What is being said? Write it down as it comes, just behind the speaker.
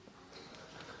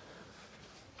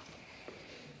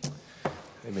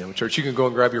Amen. Well, church, you can go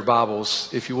and grab your Bibles,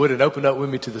 if you would, and open up with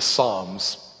me to the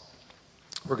Psalms.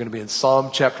 We're going to be in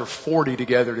Psalm chapter 40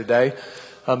 together today.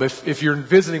 If you're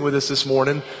visiting with us this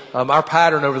morning, our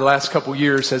pattern over the last couple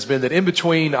years has been that in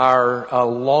between our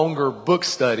longer book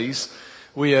studies,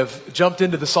 we have jumped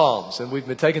into the Psalms, and we've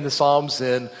been taking the Psalms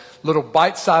in little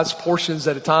bite-sized portions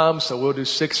at a time. So we'll do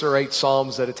 6 or 8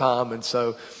 Psalms at a time, and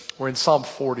so we're in Psalm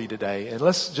 40 today. And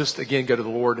let's just again go to the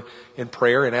Lord in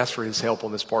prayer and ask for His help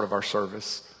on this part of our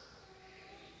service.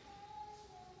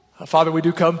 Father, we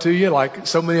do come to you like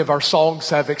so many of our songs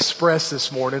have expressed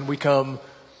this morning. We come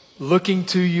looking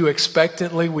to you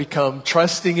expectantly. We come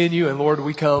trusting in you. And Lord,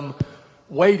 we come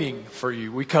waiting for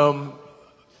you. We come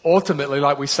ultimately,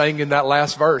 like we sang in that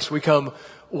last verse, we come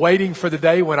waiting for the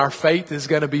day when our faith is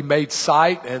going to be made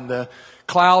sight and the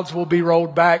clouds will be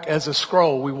rolled back as a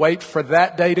scroll. We wait for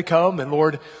that day to come. And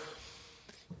Lord,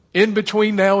 in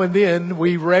between now and then,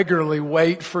 we regularly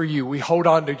wait for you. We hold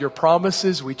on to your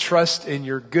promises. We trust in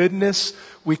your goodness.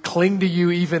 We cling to you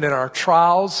even in our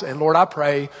trials. And Lord, I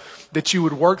pray that you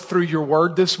would work through your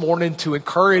word this morning to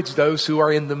encourage those who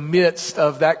are in the midst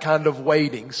of that kind of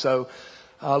waiting. So,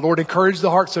 Lord, encourage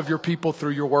the hearts of your people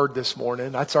through your word this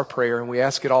morning. That's our prayer, and we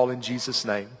ask it all in Jesus'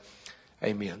 name.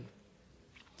 Amen.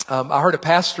 I heard a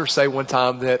pastor say one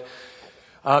time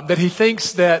that he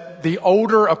thinks that the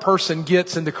older a person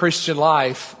gets in the Christian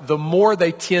life, the more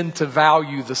they tend to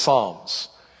value the Psalms.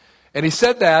 And he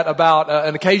said that about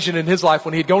an occasion in his life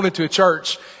when he had gone into a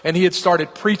church and he had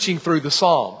started preaching through the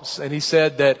Psalms. And he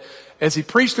said that as he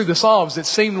preached through the Psalms, it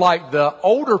seemed like the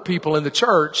older people in the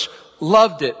church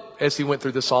loved it as he went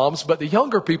through the Psalms, but the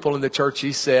younger people in the church,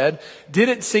 he said,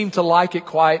 didn't seem to like it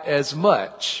quite as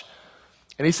much.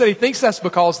 And he said he thinks that's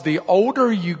because the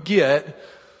older you get,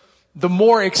 the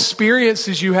more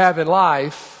experiences you have in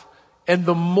life, and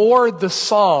the more the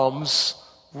Psalms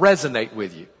resonate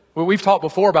with you. Well, we've talked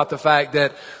before about the fact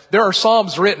that there are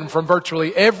Psalms written from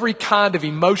virtually every kind of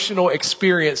emotional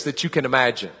experience that you can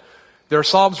imagine. There are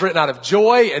Psalms written out of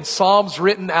joy and Psalms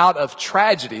written out of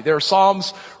tragedy. There are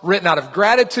Psalms written out of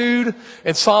gratitude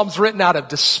and Psalms written out of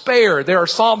despair. There are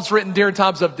Psalms written during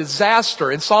times of disaster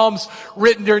and Psalms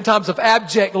written during times of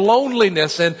abject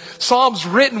loneliness and Psalms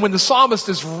written when the psalmist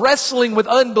is wrestling with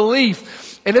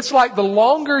unbelief. And it's like the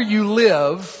longer you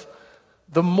live,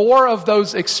 the more of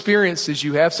those experiences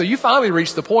you have. So you finally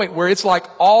reach the point where it's like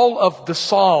all of the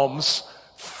Psalms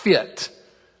fit.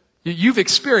 You've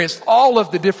experienced all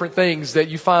of the different things that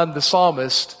you find the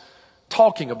psalmist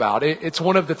talking about. It's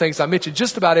one of the things I mention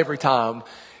just about every time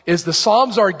is the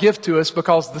Psalms are a gift to us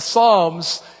because the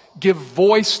Psalms give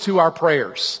voice to our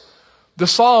prayers. The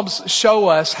Psalms show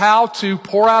us how to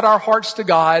pour out our hearts to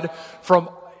God from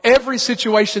every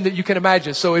situation that you can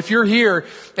imagine. So if you're here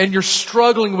and you're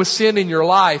struggling with sin in your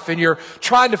life and you're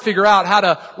trying to figure out how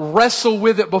to wrestle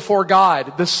with it before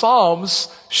God, the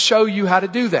Psalms show you how to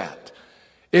do that.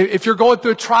 If you're going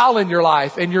through a trial in your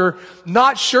life and you're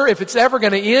not sure if it's ever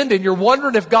going to end and you're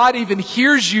wondering if God even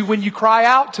hears you when you cry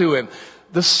out to Him,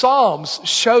 the Psalms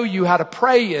show you how to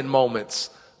pray in moments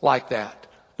like that.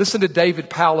 Listen to David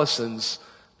Pallison's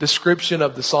description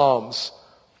of the Psalms.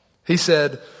 He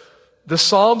said, "The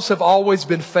Psalms have always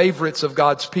been favorites of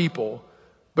God's people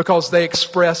because they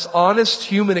express honest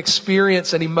human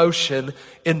experience and emotion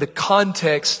in the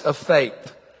context of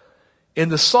faith. In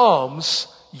the Psalms,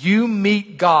 you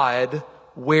meet God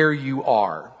where you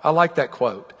are." I like that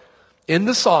quote. In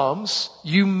the Psalms,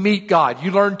 you meet God.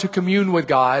 You learn to commune with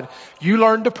God. You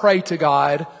learn to pray to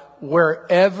God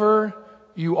wherever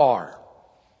you are.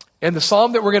 And the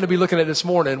Psalm that we're going to be looking at this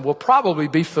morning will probably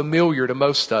be familiar to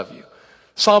most of you.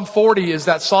 Psalm 40 is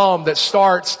that psalm that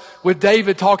starts with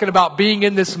David talking about being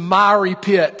in this miry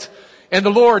pit. And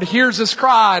the Lord hears his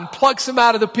cry and plucks him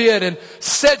out of the pit and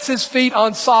sets his feet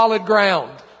on solid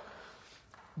ground.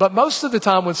 But most of the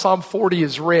time when Psalm 40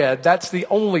 is read, that's the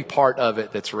only part of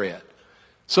it that's read.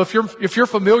 So if you're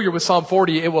familiar with Psalm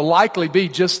 40, it will likely be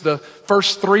just the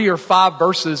first 3 or 5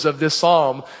 verses of this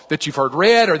psalm that you've heard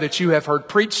read or that you have heard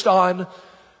preached on.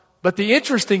 But the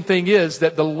interesting thing is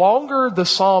that the longer the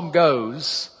psalm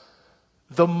goes,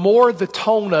 the more the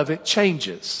tone of it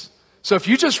changes. So if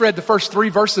you just read the first 3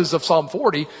 verses of Psalm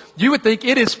 40, you would think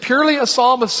it is purely a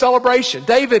psalm of celebration.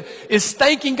 David is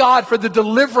thanking God for the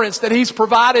deliverance that He's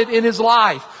provided in his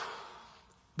life.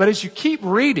 But as you keep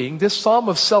reading, this psalm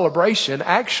of celebration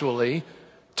actually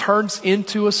turns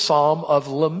into a psalm of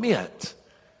lament.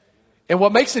 And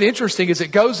what makes it interesting is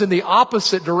it goes in the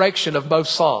opposite direction of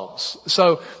most psalms.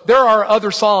 So there are other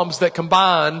psalms that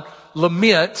combine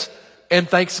lament and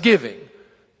thanksgiving.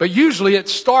 But usually it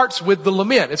starts with the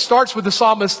lament. It starts with the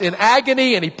psalmist in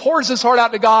agony, and he pours his heart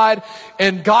out to God,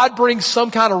 and God brings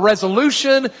some kind of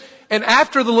resolution. And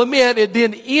after the lament, it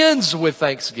then ends with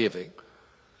thanksgiving.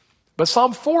 But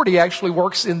Psalm 40 actually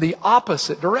works in the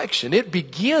opposite direction. It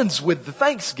begins with the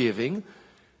thanksgiving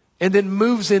and then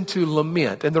moves into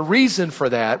lament. And the reason for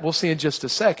that, we'll see in just a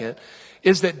second,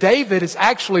 is that David is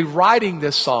actually writing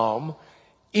this psalm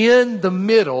in the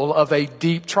middle of a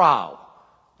deep trial.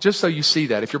 Just so you see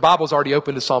that. If your Bible's already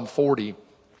open to Psalm 40,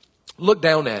 look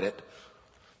down at it.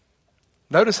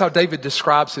 Notice how David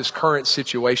describes his current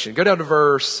situation. Go down to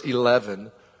verse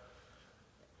 11.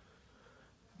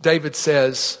 David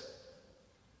says,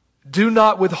 "Do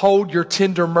not withhold your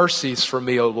tender mercies from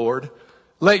me, O Lord.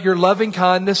 Let your loving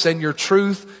kindness and your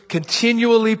truth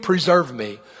continually preserve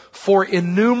me. For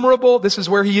innumerable," this is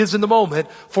where he is in the moment,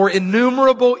 "for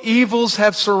innumerable evils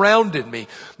have surrounded me.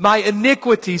 My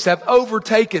iniquities have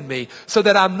overtaken me so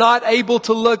that I'm not able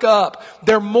to look up.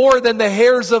 They're more than the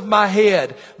hairs of my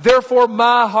head. Therefore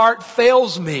my heart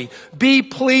fails me. Be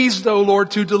pleased, O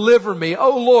Lord, to deliver me.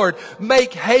 O Lord,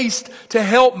 make haste to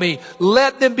help me.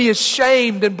 Let them be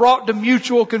ashamed and brought to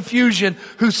mutual confusion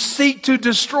who seek to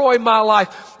destroy my life."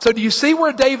 So do you see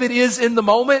where David is in the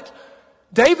moment?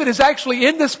 David is actually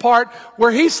in this part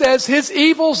where he says his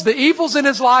evils, the evils in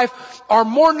his life, are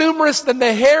more numerous than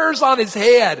the hairs on his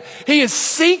head. He is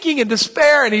sinking in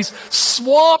despair and he's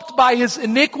swamped by his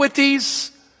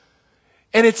iniquities.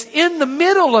 And it's in the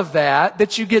middle of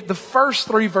that you get the first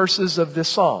 3 verses of this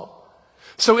psalm.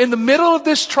 So in the middle of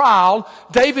this trial,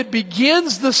 David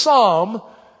begins the psalm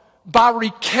by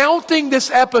recounting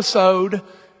this episode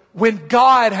when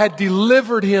God had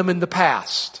delivered him in the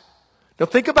past. Now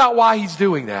think about why he's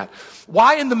doing that.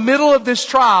 Why in the middle of this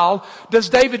trial does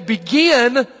David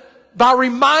begin by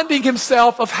reminding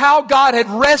himself of how God had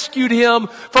rescued him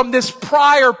from this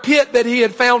prior pit that he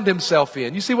had found himself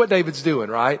in? You see what David's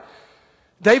doing, right?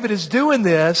 David is doing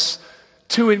this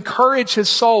to encourage his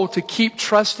soul to keep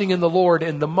trusting in the Lord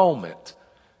in the moment.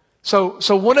 So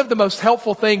one of the most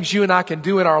helpful things you and I can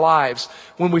do in our lives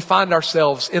when we find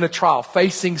ourselves in a trial,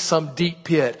 facing some deep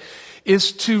pit,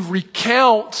 is to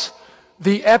recount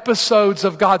the episodes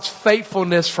of God's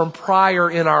faithfulness from prior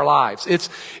in our lives.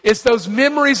 It's those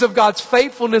memories of God's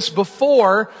faithfulness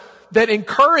before that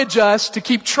encourage us to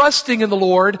keep trusting in the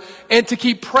Lord and to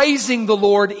keep praising the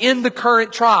Lord in the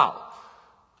current trial.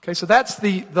 Okay, so that's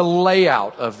the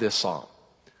layout of this psalm.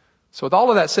 So with all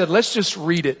of that said, let's just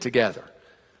read it together.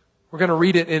 We're going to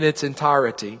read it in its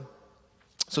entirety.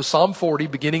 So Psalm 40,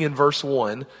 beginning in verse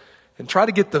 1, and try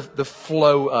to get the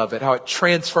flow of it, how it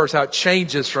transfers, how it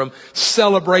changes from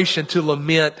celebration to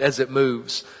lament as it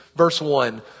moves. Verse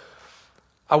 1,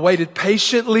 "I waited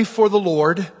patiently for the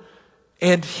Lord,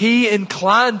 and he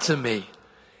inclined to me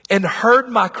and heard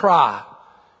my cry.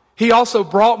 He also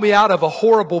brought me out of a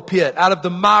horrible pit, out of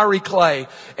the miry clay,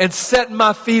 and set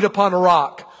my feet upon a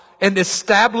rock, and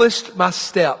established my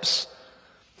steps.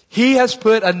 He has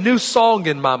put a new song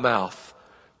in my mouth,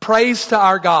 praise to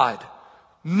our God.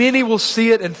 Many will see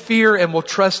it and fear and will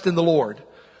trust in the Lord.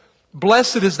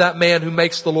 Blessed is that man who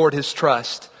makes the Lord his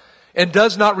trust and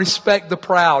does not respect the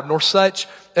proud, nor such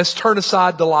as turn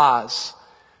aside to lies.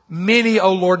 Many,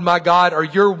 O Lord my God, are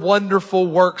your wonderful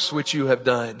works which you have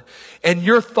done, and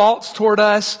your thoughts toward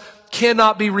us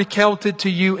cannot be recounted to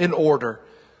you in order.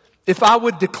 If I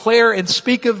would declare and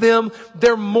speak of them,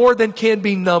 they're more than can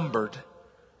be numbered.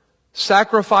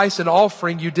 Sacrifice and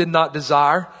offering you did not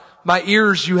desire. My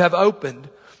ears you have opened.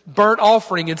 Burnt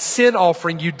offering and sin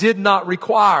offering you did not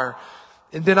require.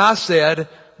 And then I said,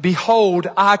 behold,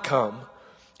 I come.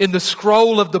 In the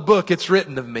scroll of the book it's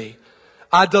written of me.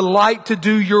 I delight to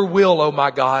do your will, O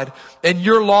my God, and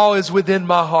your law is within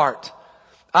my heart.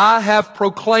 I have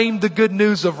proclaimed the good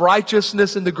news of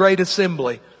righteousness in the great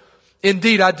assembly.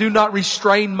 Indeed, I do not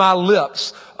restrain my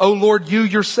lips. O Lord, you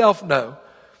yourself know.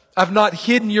 I've not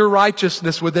hidden your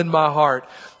righteousness within my heart.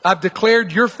 I've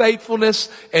declared your faithfulness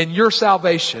and your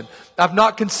salvation. I've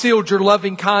not concealed your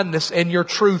loving kindness and your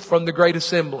truth from the great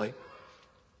assembly.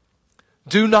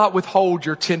 Do not withhold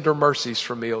your tender mercies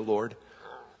from me, O Lord.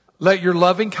 Let your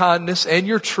loving kindness and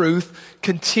your truth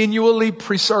continually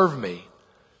preserve me,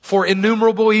 for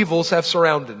innumerable evils have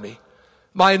surrounded me.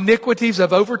 My iniquities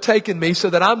have overtaken me so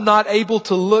that I'm not able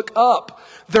to look up.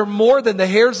 They're more than the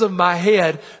hairs of my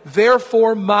head.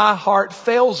 Therefore my heart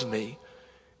fails me.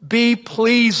 Be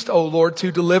pleased, O Lord,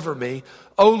 to deliver me.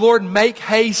 O Lord, make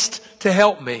haste to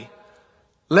help me.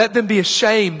 Let them be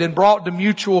ashamed and brought to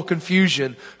mutual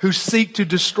confusion who seek to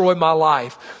destroy my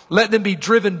life. Let them be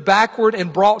driven backward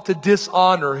and brought to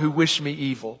dishonor who wish me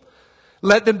evil.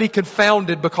 Let them be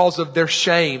confounded because of their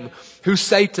shame, who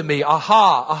say to me,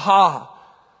 aha, aha.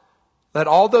 Let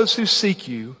all those who seek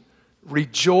you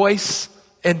rejoice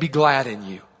and be glad in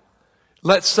you.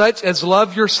 Let such as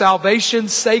love your salvation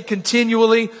say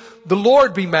continually, the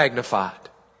Lord be magnified.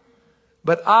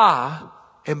 But I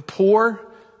am poor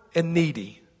and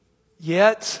needy,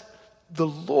 yet the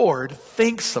Lord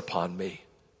thinks upon me.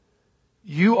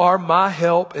 You are my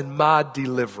help and my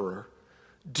deliverer.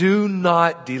 Do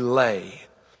not delay,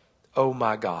 oh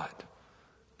my God.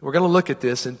 We're going to look at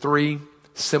this in three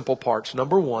simple parts.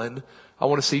 Number one, I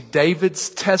want to see David's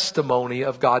testimony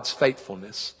of God's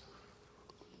faithfulness.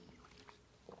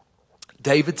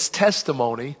 David's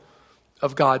testimony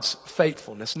of God's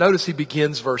faithfulness. Notice he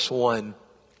begins verse 1.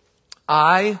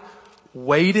 I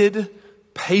waited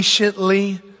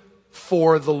patiently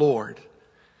for the Lord.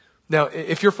 Now,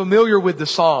 if you're familiar with the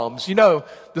Psalms, you know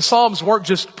the Psalms weren't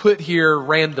just put here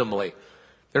randomly.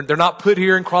 They're not put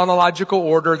here in chronological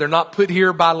order. They're not put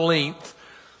here by length.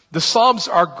 The Psalms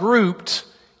are grouped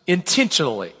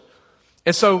intentionally.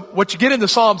 And so what you get in the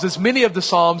Psalms is many of the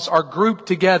Psalms are grouped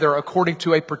together according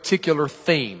to a particular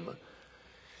theme.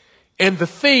 And the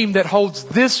theme that holds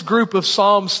this group of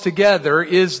Psalms together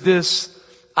is this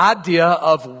idea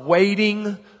of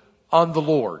waiting on the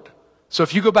Lord. So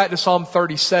if you go back to Psalm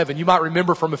 37, you might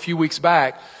remember from a few weeks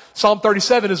back, Psalm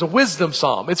 37 is a wisdom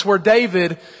psalm. It's where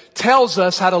David tells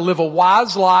us how to live a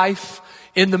wise life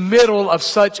in the middle of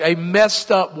such a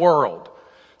messed up world.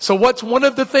 So what's one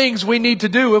of the things we need to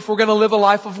do if we're going to live a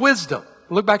life of wisdom?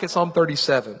 Look back at Psalm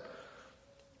 37,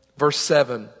 verse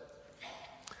 7.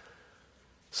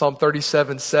 Psalm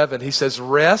 37:7. He says,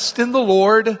 rest in the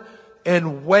Lord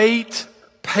and wait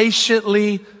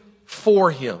patiently for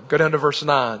him. Go down to verse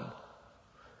 9.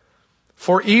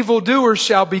 For evildoers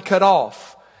shall be cut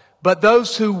off, but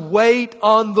those who wait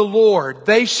on the Lord,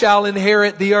 they shall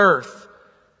inherit the earth.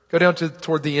 Go down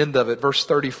toward the end of it, verse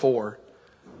 34.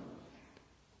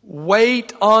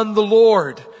 Wait on the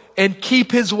Lord and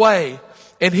keep his way,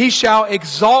 and he shall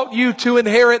exalt you to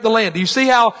inherit the land. Do you see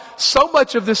how so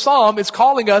much of this psalm is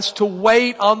calling us to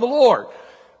wait on the Lord?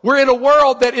 We're in a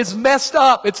world that is messed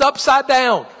up. It's upside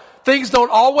down. Things don't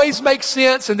always make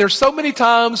sense, and there's so many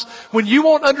times when you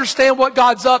won't understand what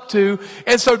God's up to.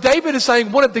 And so David is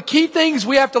saying one of the key things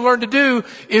we have to learn to do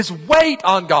is wait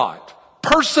on God.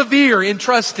 Persevere in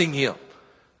trusting him.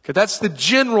 Okay, that's the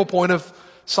general point of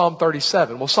Psalm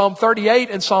 37. Well, Psalm 38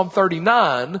 and Psalm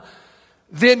 39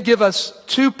 then give us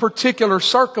two particular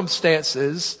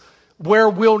circumstances where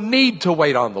we'll need to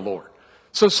wait on the Lord.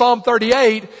 So Psalm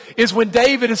 38 is when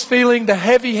David is feeling the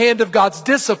heavy hand of God's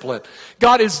discipline.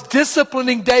 God is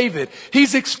disciplining David.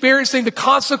 He's experiencing the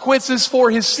consequences for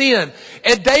his sin.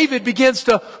 And David begins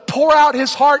to pour out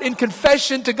his heart in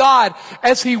confession to God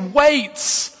as he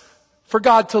waits for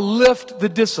God to lift the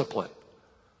discipline.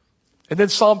 And then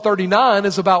Psalm 39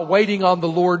 is about waiting on the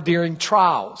Lord during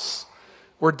trials,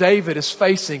 where David is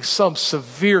facing some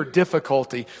severe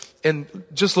difficulty. And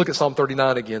just look at Psalm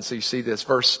 39 again so you see this.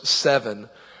 Verse 7.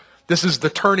 This is the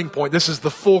turning point. This is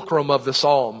the fulcrum of the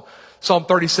psalm. Psalm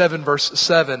 37 verse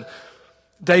 7.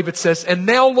 David says, and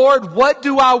now, Lord, what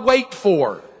do I wait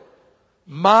for?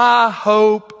 My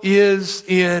hope is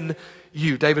in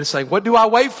you. David is saying, what do I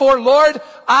wait for? Lord,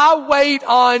 I wait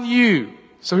on you.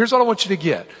 So here's what I want you to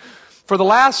get. For the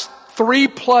last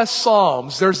 3+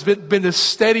 Psalms, there's been this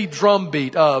steady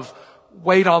drumbeat of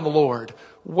wait on the Lord,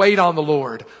 wait on the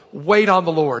Lord, wait on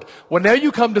the Lord. Well, now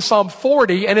you come to Psalm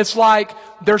 40 and it's like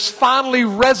there's finally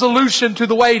resolution to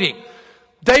the waiting.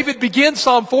 David begins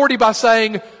Psalm 40 by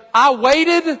saying, I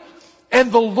waited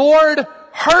and the Lord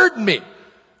heard me.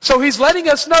 So he's letting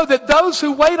us know that those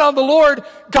who wait on the Lord,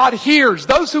 God hears.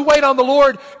 Those who wait on the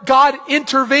Lord, God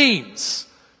intervenes.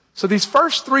 So these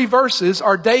first 3 verses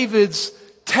are David's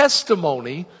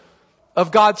testimony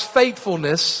of God's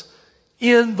faithfulness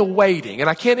in the waiting. And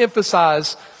I can't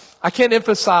emphasize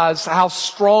how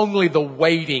strongly the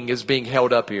waiting is being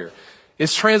held up here.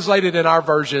 It's translated in our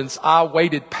versions, I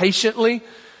waited patiently,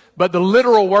 but the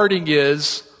literal wording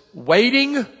is,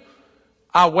 waiting,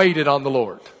 I waited on the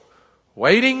Lord.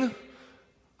 Waiting,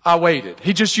 I waited.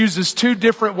 He just uses 2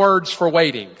 different words for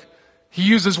waiting. He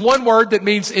uses one word that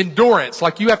means endurance,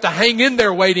 like you have to hang in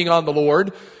there waiting on the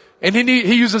Lord. And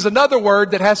he uses another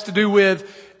word that has to do with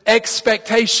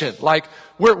expectation, like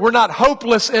we're not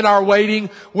hopeless in our waiting,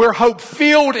 we're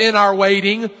hope-filled in our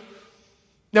waiting.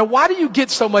 Now, why do you get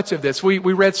so much of this? We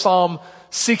read Psalm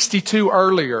 62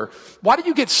 earlier. Why do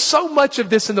you get so much of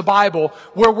this in the Bible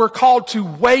where we're called to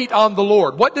wait on the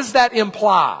Lord? What does that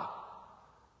imply?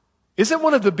 Isn't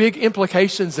one of the big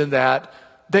implications in that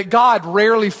God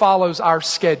rarely follows our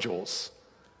schedules?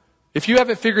 If you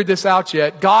haven't figured this out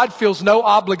yet, God feels no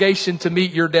obligation to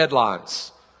meet your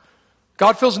deadlines.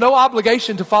 God feels no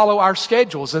obligation to follow our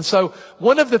schedules. And so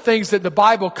one of the things that the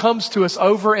Bible comes to us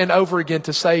over and over again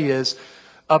to say is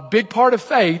a big part of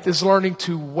faith is learning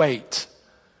to wait.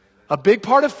 A big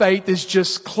part of faith is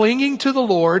just clinging to the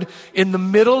Lord in the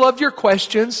middle of your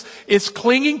questions. It's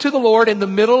clinging to the Lord in the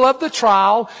middle of the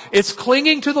trial. It's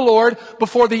clinging to the Lord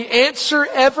before the answer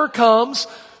ever comes.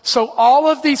 So all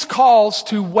of these calls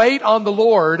to wait on the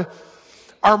Lord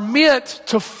are meant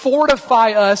to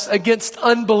fortify us against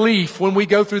unbelief when we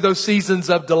go through those seasons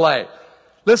of delay.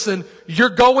 Listen, you're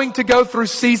going to go through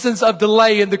seasons of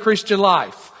delay in the Christian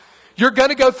life. You're going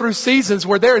to go through seasons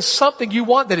where there is something you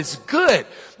want that is good.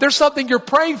 There's something you're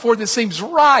praying for that seems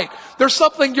right. There's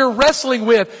something you're wrestling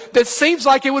with that seems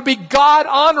like it would be God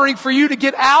honoring for you to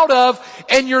get out of,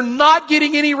 and you're not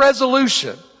getting any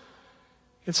resolution.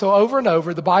 And so over and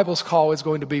over, the Bible's call is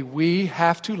going to be, we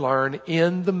have to learn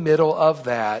in the middle of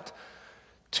that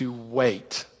to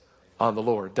wait on the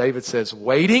Lord. David says,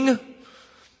 waiting,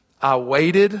 I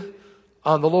waited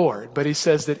on the Lord. But he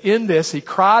says that in this, he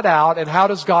cried out, and how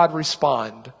does God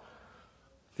respond?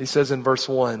 He says in verse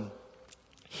 1,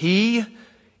 he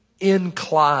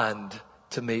inclined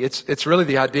to me. It's really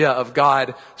the idea of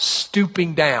God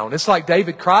stooping down. It's like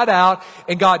David cried out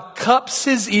and God cups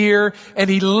his ear and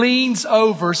he leans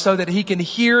over so that he can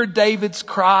hear David's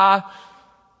cry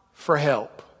for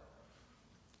help.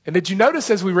 And did you notice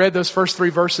as we read those first 3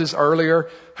 verses earlier,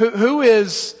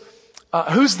 who's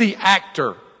the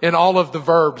actor in all of the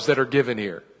verbs that are given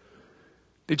here?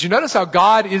 Did you notice how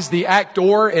God is the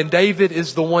actor and David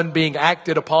is the one being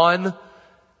acted upon?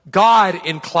 God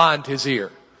inclined his ear.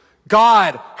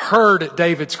 God heard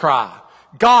David's cry.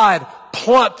 God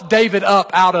plucked David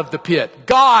up out of the pit.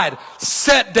 God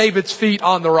set David's feet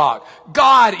on the rock.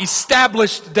 God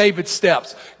established David's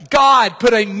steps. God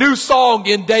put a new song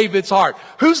in David's heart.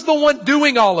 Who's the one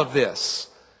doing all of this?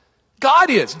 God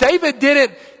is. David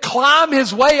didn't climb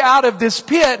his way out of this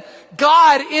pit.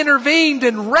 God intervened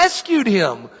and rescued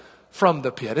him from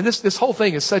the pit. And this whole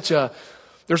thing is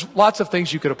there's lots of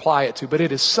things you could apply it to, but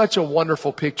it is such a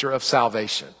wonderful picture of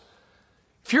salvation.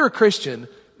 If you're a Christian,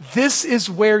 this is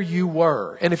where you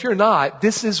were. And if you're not,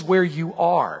 this is where you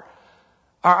are.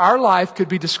 Our life could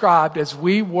be described as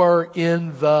we were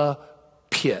in the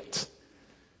pit.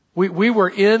 We were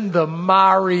in the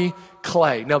miry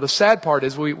clay. Now, the sad part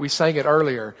is we sang it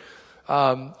earlier.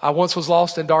 I once was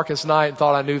lost in darkest night and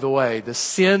thought I knew the way. The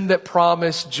sin that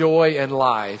promised joy and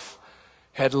life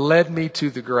had led me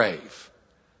to the grave.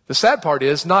 The sad part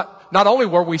is not only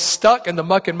were we stuck in the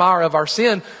muck and mire of our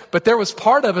sin, but there was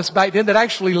part of us back then that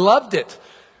actually loved it.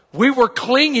 We were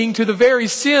clinging to the very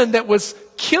sin that was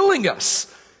killing us.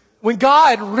 When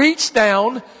God reached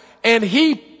down and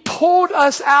he pulled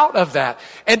us out of that.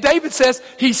 And David says,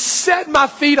 he set my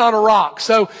feet on a rock.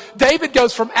 So David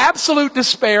goes from absolute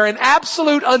despair and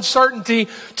absolute uncertainty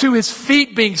to his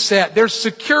feet being set. There's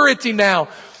security now.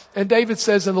 And David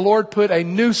says, and the Lord put a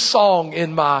new song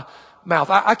in my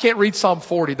mouth. I can't read Psalm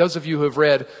 40. Those of you who have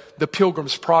read The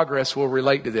Pilgrim's Progress will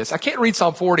relate to this. I can't read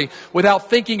Psalm 40 without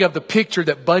thinking of the picture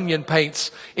that Bunyan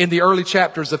paints in the early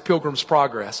chapters of Pilgrim's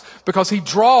Progress, because he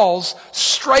draws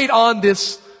straight on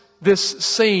this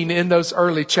scene in those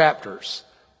early chapters.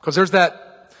 Because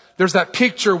there's that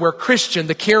picture where Christian,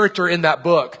 the character in that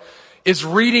book, is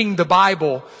reading the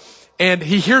Bible and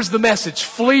he hears the message,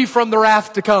 flee from the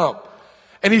wrath to come.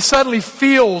 And he suddenly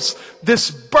feels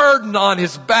this burden on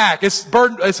his back. It's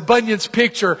Bunyan's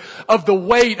picture of the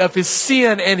weight of his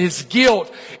sin and his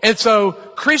guilt. And so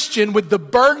Christian, with the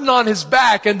burden on his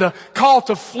back and the call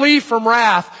to flee from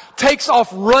wrath, takes off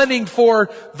running for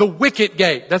the wicket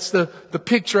gate. That's the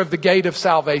picture of the gate of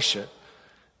salvation.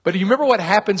 But do you remember what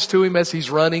happens to him as he's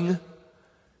running?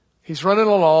 He's running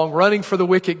along, running for the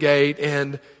wicket gate,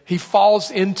 and he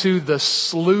falls into the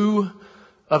slough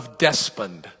of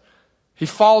despond. He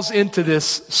falls into this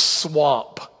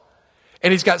swamp.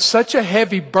 And he's got such a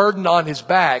heavy burden on his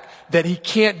back that he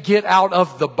can't get out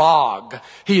of the bog.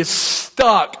 He is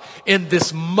stuck in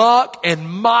this muck and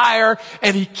mire,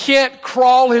 and he can't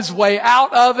crawl his way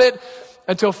out of it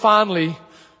until finally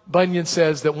Bunyan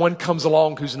says that one comes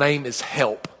along whose name is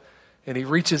help. And he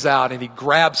reaches out and he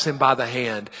grabs him by the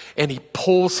hand and he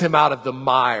pulls him out of the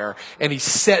mire and he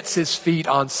sets his feet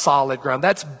on solid ground.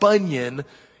 That's Bunyan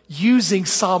using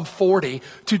Psalm 40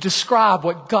 to describe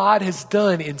what God has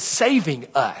done in saving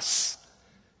us.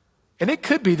 And it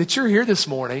could be that you're here this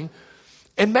morning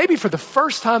and maybe for the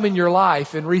first time in your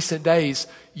life in recent days,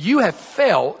 you have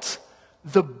felt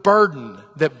the burden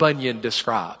that Bunyan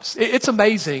describes. It's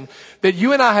amazing that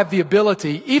you and I have the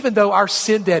ability, even though our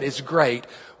sin debt is great,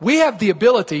 we have the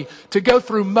ability to go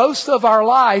through most of our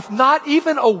life not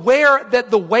even aware that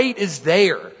the weight is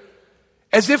there,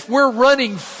 as if we're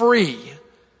running free.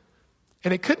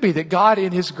 And it could be that God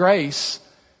in His grace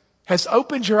has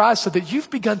opened your eyes so that you've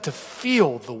begun to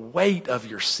feel the weight of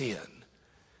your sin.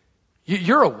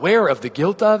 You're aware of the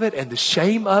guilt of it and the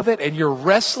shame of it, and you're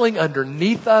wrestling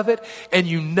underneath of it, and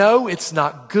you know it's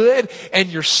not good, and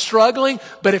you're struggling,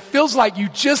 but it feels like you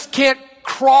just can't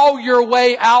crawl your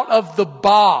way out of the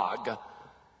bog.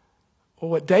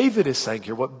 Well, what David is saying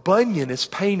here, what Bunyan is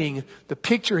painting, the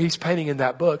picture he's painting in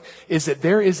that book, is that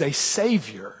there is a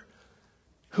Savior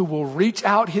who will reach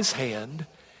out His hand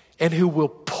and who will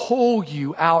pull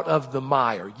you out of the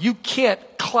mire. You can't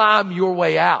climb your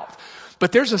way out.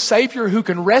 But there's a Savior who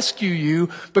can rescue you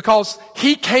because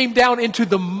He came down into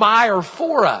the mire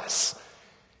for us.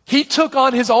 He took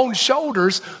on His own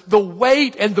shoulders the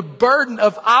weight and the burden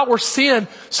of our sin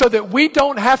so that we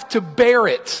don't have to bear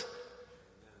it.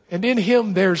 And in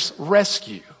Him there's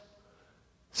rescue.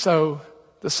 So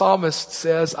the psalmist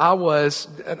says, and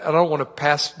I don't want to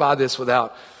pass by this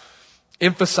without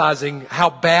emphasizing how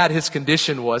bad his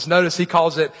condition was. Notice he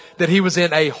calls it that he was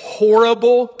in a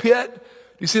horrible pit.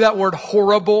 You see that word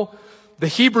horrible? The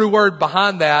Hebrew word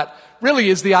behind that really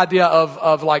is the idea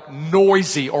of like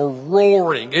noisy or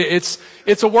roaring. It's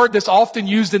a word that's often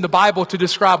used in the Bible to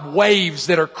describe waves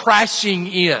that are crashing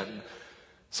in.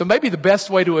 So maybe the best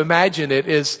way to imagine it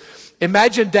is,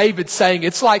 imagine David saying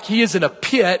it's like he is in a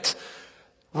pit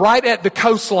right at the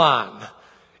coastline.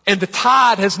 And the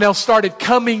tide has now started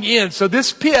coming in. So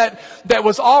this pit that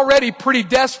was already pretty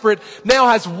desperate now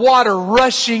has water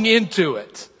rushing into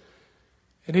it.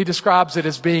 And he describes it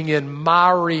as being in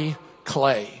miry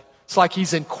clay. It's like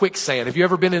he's in quicksand. Have you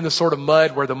ever been in the sort of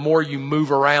mud where the more you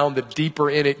move around, the deeper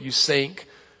in it you sink?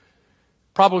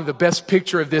 Probably the best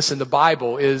picture of this in the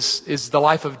Bible is the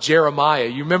life of Jeremiah.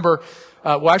 You remember,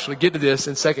 we'll actually get to this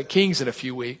in 2 Kings in a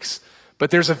few weeks. But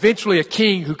there's eventually a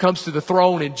king who comes to the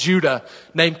throne in Judah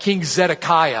named King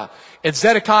Zedekiah. And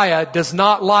Zedekiah does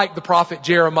not like the prophet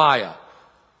Jeremiah.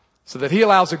 So that he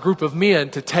allows a group of men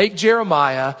to take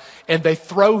Jeremiah and they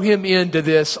throw him into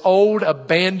this old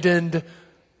abandoned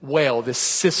well, this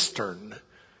cistern.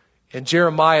 And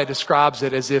Jeremiah describes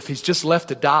it as if he's just left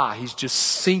to die. He's just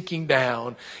sinking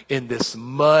down in this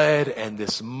mud and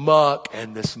this muck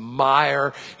and this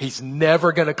mire. He's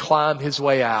never going to climb his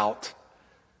way out.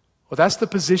 Well, that's the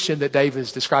position that David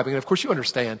is describing. And of course, you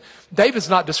understand, David's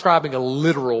not describing a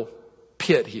literal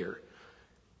pit here.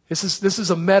 This is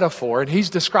a metaphor, and he's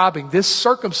describing this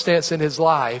circumstance in his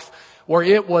life where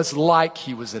it was like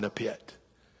he was in a pit.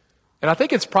 And I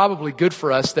think it's probably good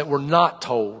for us that we're not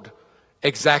told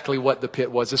exactly what the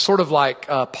pit was. It's sort of like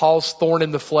Paul's thorn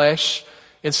in the flesh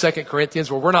in 2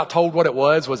 Corinthians, where we're not told what it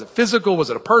was. Was it physical? Was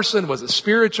it a person? Was it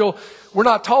spiritual? We're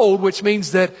not told, which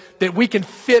means that we can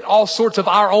fit all sorts of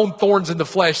our own thorns in the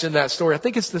flesh in that story. I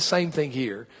think it's the same thing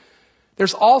here.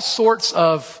 There's all sorts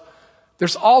of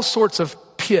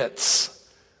pits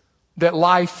that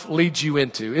life leads you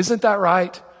into. Isn't that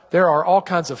right? There are all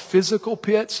kinds of physical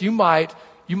pits. You might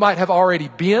have already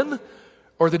been,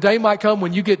 or the day might come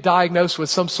when you get diagnosed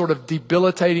with some sort of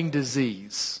debilitating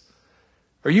disease.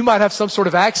 Or you might have some sort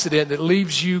of accident that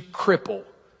leaves you crippled.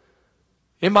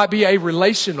 It might be a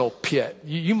relational pit.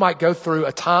 You might go through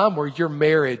a time where your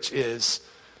marriage is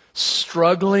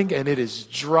struggling and it is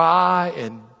dry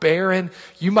and barren.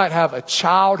 You might have a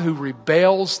child who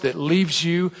rebels that leaves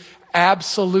you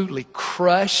absolutely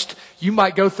crushed. You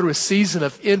might go through a season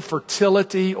of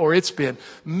infertility, or it's been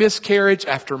miscarriage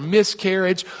after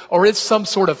miscarriage, or it's some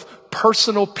sort of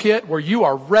personal pit where you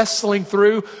are wrestling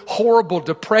through horrible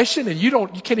depression and you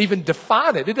can't even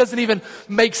define it. It doesn't even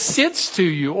make sense to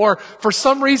you. Or for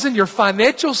some reason your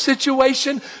financial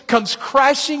situation comes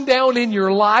crashing down in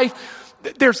your life.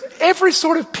 There's every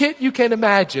sort of pit you can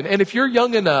imagine. And if you're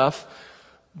young enough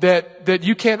that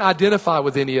you can't identify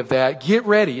with any of that, get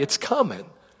ready. It's coming.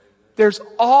 There's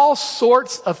all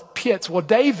sorts of pits. Well,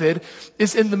 David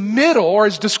is in the middle, or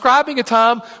is describing a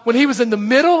time when he was in the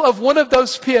middle of one of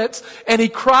those pits and he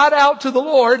cried out to the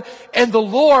Lord and the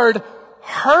Lord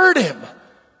heard him.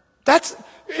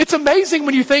 It's amazing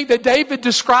when you think that David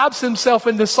describes himself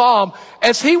in the Psalm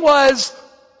as he was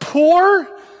poor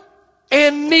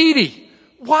and needy.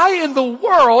 Why in the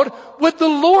world would the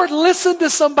Lord listen to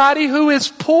somebody who is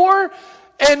poor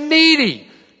and needy?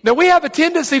 Now, we have a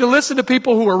tendency to listen to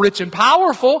people who are rich and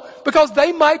powerful because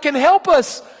they can help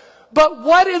us. But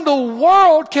what in the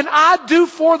world can I do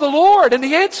for the Lord? And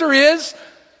the answer is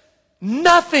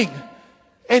nothing.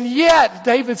 And yet,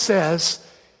 David says,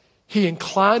 he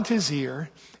inclined his ear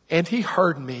and he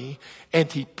heard me and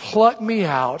he plucked me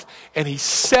out and he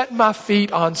set my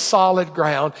feet on solid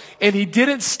ground, and he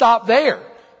didn't stop there.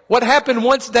 What happened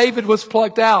once David was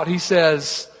plucked out? He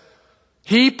says,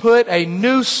 he put a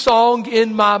new song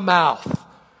in my mouth.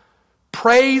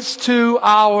 Praise to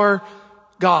our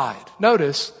God.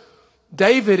 Notice,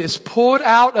 David is pulled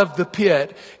out of the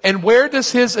pit, and where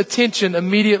does his attention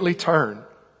immediately turn?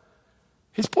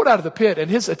 He's pulled out of the pit,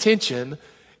 and his attention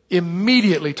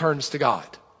immediately turns to God.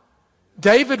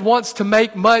 David wants to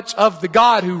make much of the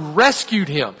God who rescued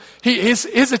him.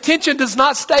 His attention does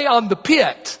not stay on the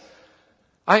pit.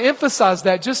 I emphasize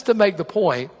that just to make the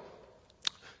point.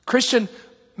 Christian,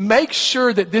 make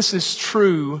sure that this is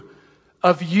true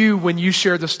of you when you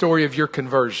share the story of your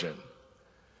conversion.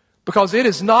 Because it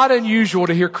is not unusual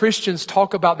to hear Christians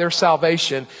talk about their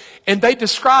salvation, and they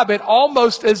describe it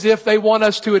almost as if they want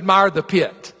us to admire the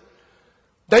pit.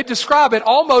 They describe it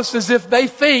almost as if they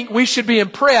think we should be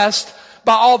impressed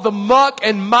by all the muck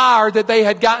and mire that they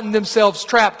had gotten themselves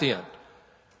trapped in.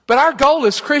 But our goal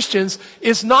as Christians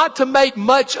is not to make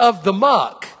much of the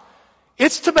muck.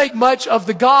 It's to make much of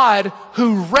the God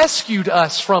who rescued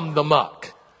us from the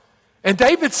muck. And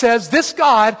David says, this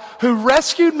God who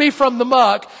rescued me from the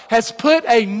muck has put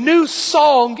a new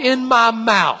song in my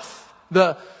mouth.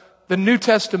 The New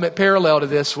Testament parallel to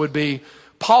this would be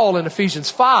Paul in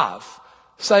Ephesians 5,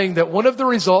 saying that one of the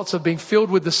results of being filled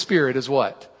with the Spirit is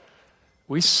what?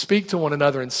 We speak to one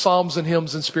another in psalms and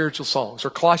hymns and spiritual songs. Or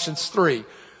Colossians 3,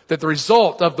 that the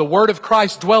result of the word of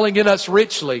Christ dwelling in us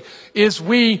richly is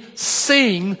we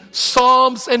sing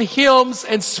psalms and hymns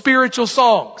and spiritual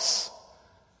songs.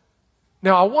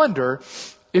 Now, I wonder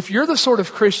if you're the sort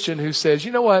of Christian who says,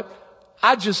 you know what,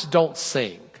 I just don't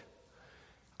sing.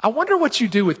 I wonder what you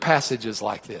do with passages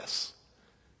like this.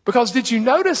 Because did you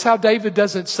notice how David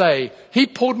doesn't say, he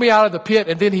pulled me out of the pit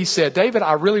and then he said, David,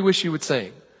 I really wish you would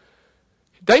sing.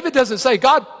 David doesn't say,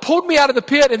 God pulled me out of the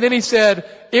pit and then he said,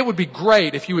 it would be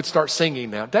great if you would start singing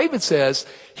now. David says,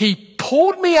 he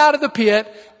pulled me out of the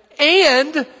pit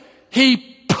and he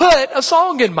put a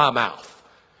song in my mouth.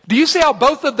 Do you see how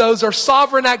both of those are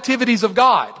sovereign activities of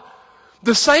God?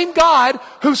 The same God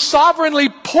who sovereignly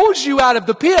pulls you out of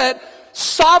the pit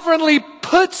sovereignly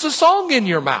puts a song in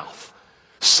your mouth,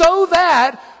 so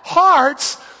that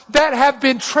hearts that have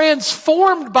been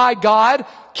transformed by God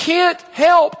can't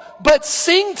help but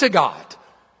sing to God.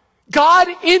 God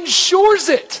ensures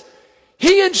it.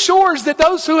 He ensures that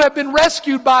those who have been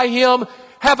rescued by Him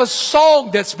have a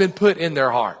song that's been put in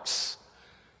their hearts.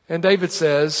 And David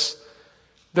says,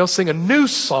 they'll sing a new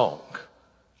song.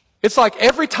 It's like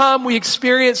every time we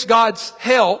experience God's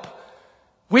help,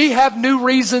 we have new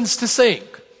reasons to sing.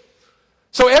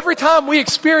 So every time we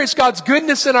experience God's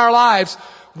goodness in our lives,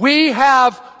 we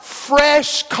have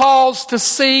fresh calls to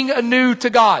sing anew to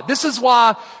God. This is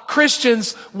why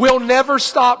Christians will never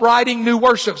stop writing new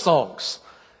worship songs.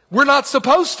 We're not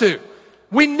supposed to.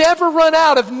 We never run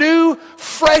out of new,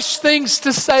 fresh things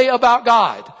to say about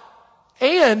God.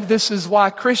 And this is why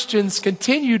Christians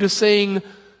continue to sing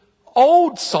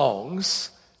old songs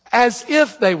as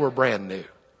if they were brand new.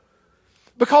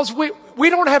 Because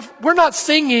we're not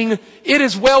singing "It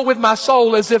Is Well With My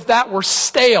Soul" as if that were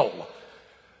stale.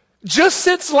 Just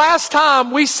since last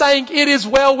time we sang "It Is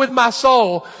Well With My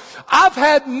Soul," I've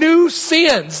had new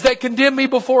sins that condemn me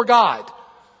before God.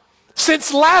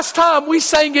 Since last time we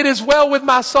sang "It Is Well With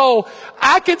My Soul,"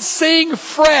 I can sing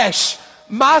fresh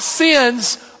my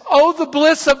sins. Oh, the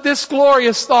bliss of this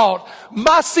glorious thought.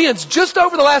 My sins, just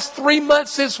over the last 3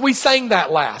 months since we sang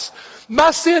that last.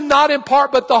 My sin, not in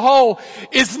part but the whole,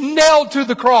 is nailed to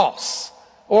the cross.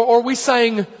 Or we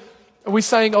sang,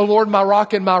 "O Lord, my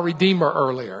rock and my redeemer"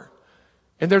 earlier.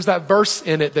 And there's that verse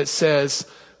in it that says,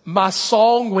 my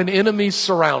song when enemies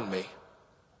surround me.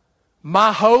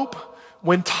 My hope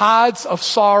when tides of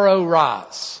sorrow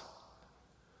rise.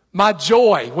 My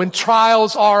joy when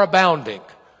trials are abounding.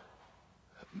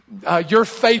 Your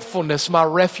faithfulness, my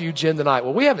refuge in the night.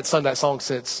 Well, we haven't sung that song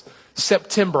since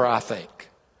September, I think.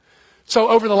 So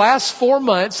over the last 4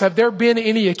 months, have there been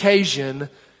any occasion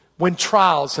when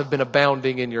trials have been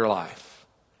abounding in your life?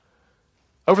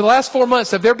 Over the last 4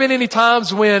 months, have there been any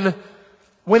times when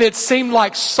it seemed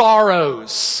like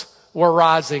sorrows were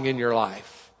rising in your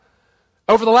life?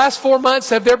 Over the last 4 months,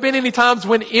 have there been any times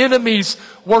when enemies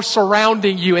were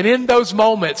surrounding you, and in those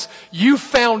moments, you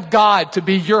found God to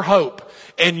be your hope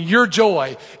and your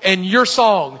joy and your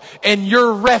song and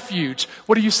your refuge?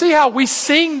 Well, do you see how we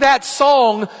sing that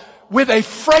song with a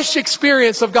fresh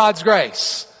experience of God's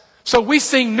grace? So we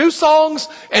sing new songs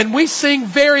and we sing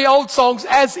very old songs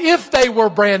as if they were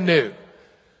brand new.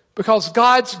 Because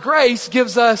God's grace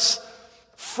gives us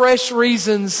fresh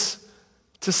reasons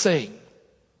to sing.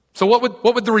 So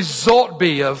what would the result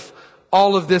be of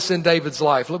all of this in David's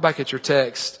life? Look back at your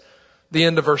text. The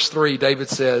end of verse 3, David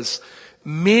says,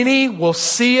 many will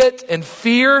see it and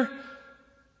fear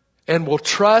and will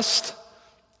trust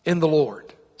in the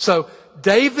Lord. So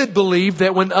David believed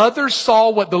that when others saw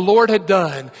what the Lord had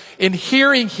done in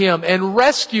hearing him and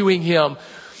rescuing him,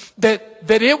 that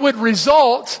it would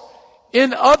result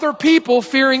in other people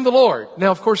fearing the Lord.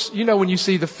 Now, of course, you know when you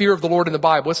see the fear of the Lord in the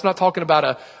Bible, it's not talking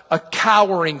about a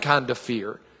cowering kind of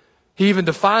fear. He even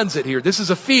defines it here. This is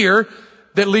a fear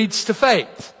that leads to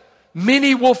faith.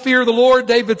 Many will fear the Lord,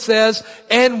 David says,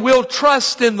 and will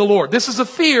trust in the Lord. This is a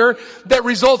fear that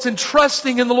results in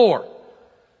trusting in the Lord.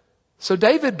 So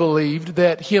David believed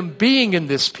that him being in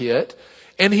this pit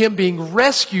and him being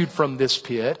rescued from this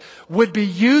pit would be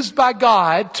used by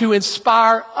God to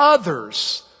inspire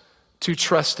others to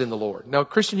trust in the Lord. Now,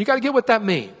 Christian, you got to get what that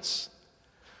means.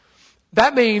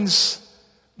 That means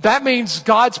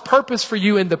God's purpose for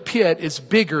you in the pit is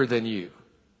bigger than you.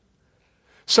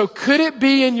 So could it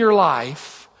be in your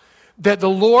life that the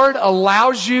Lord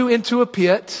allows you into a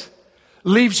pit,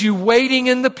 leaves you waiting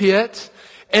in the pit,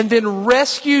 and then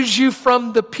rescues you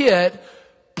from the pit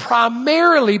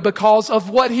primarily because of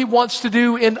what he wants to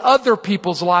do in other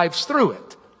people's lives through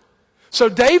it? So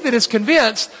David is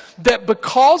convinced that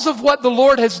because of what the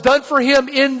Lord has done for him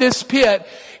in this pit,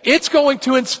 it's going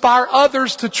to inspire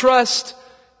others to trust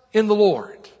in the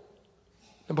Lord.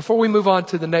 And before we move on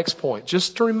to the next point,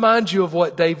 just to remind you of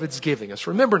what David's giving us.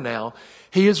 Remember now,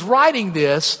 he is writing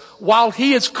this while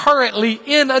he is currently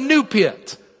in a new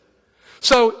pit.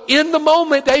 So in the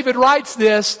moment David writes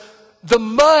this, the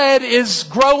mud is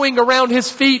growing around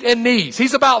his feet and knees.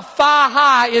 He's about thigh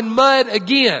high in mud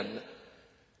again.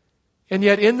 And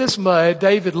yet in this mud,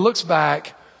 David looks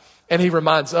back and he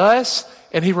reminds us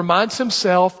and he reminds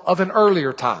himself of an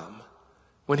earlier time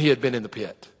when he had been in the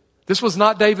pit. This was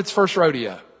not David's first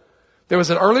rodeo. There was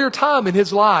an earlier time in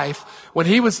his life when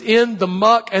he was in the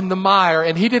muck and the mire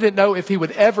and he didn't know if he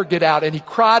would ever get out. And he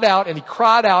cried out and he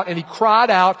cried out and he cried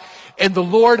out and the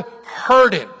Lord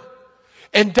heard him.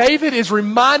 And David is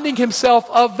reminding himself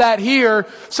of that here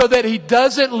so that he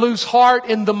doesn't lose heart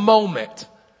in the moment.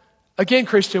 Again,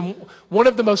 Christian, one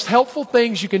of the most helpful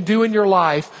things you can do in your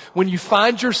life when you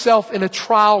find yourself in a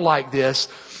trial like this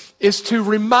is to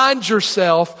remind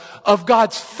yourself of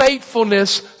God's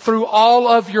faithfulness through all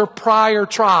of your prior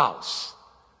trials.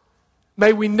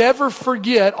 May we never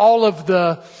forget all of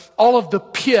the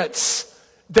pits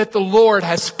that the Lord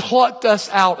has plucked us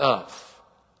out of.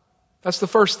 That's the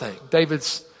first thing,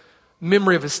 David's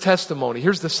memory of his testimony.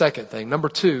 Here's the second thing. Number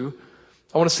 2,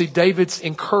 I want to see David's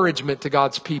encouragement to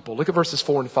God's people. Look at verses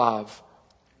 4 and 5.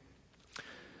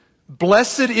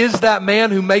 Blessed is that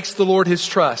man who makes the Lord his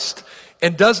trust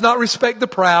and does not respect the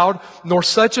proud, nor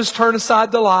such as turn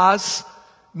aside to lies.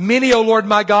 Many, O Lord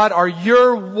my God, are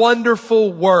your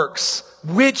wonderful works,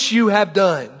 which you have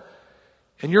done.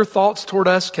 And your thoughts toward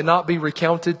us cannot be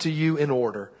recounted to you in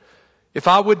order. If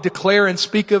I would declare and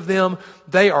speak of them,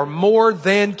 they are more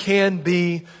than can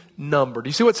be numbered.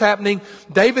 You see what's happening?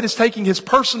 David is taking his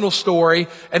personal story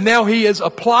and now he is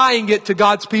applying it to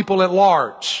God's people at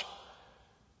large.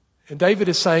 And David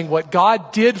is saying, what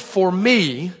God did for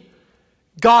me,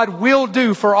 God will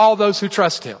do for all those who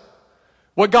trust him.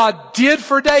 What God did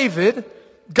for David,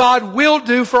 God will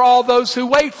do for all those who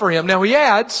wait for him. Now he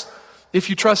adds, if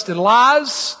you trust in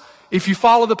lies, if you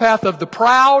follow the path of the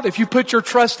proud, if you put your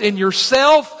trust in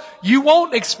yourself, you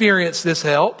won't experience this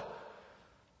help.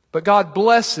 But God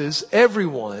blesses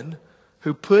everyone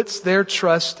who puts their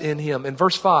trust in him. And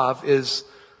verse 5 is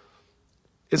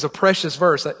a precious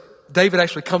verse. David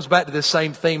actually comes back to this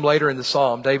same theme later in the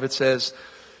Psalm. David says,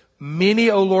 many,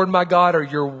 O Lord my God, are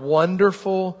your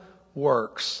wonderful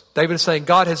works. David is saying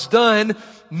God has done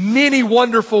many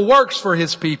wonderful works for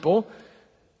his people.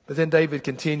 But then David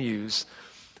continues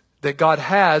that God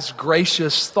has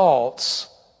gracious thoughts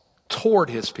toward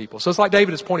his people. So it's like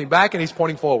David is pointing back and he's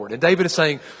pointing forward. And David is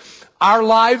saying, our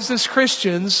lives as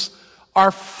Christians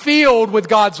are filled with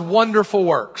God's wonderful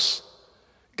works.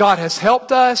 God has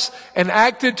helped us and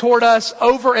acted toward us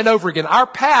over and over again. Our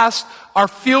past are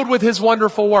filled with his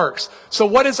wonderful works. So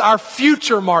what is our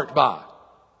future marked by?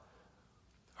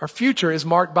 Our future is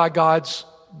marked by God's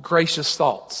gracious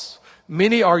thoughts.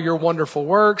 Many are your wonderful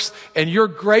works, and your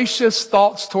gracious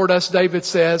thoughts toward us, David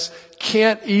says,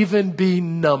 can't even be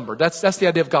numbered. That's the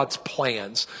idea of God's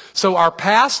plans. So our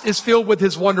past is filled with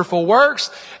his wonderful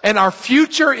works, and our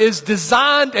future is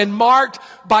designed and marked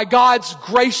by God's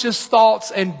gracious thoughts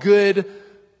and good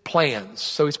plans.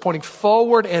 So he's pointing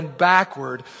forward and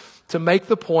backward to make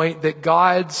the point that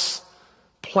God's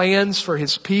plans for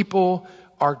his people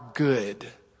are good.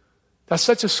 That's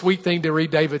such a sweet thing to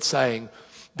read David saying,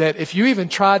 that if you even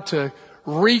tried to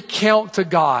recount to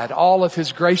God all of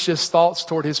his gracious thoughts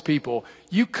toward his people,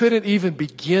 you couldn't even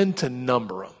begin to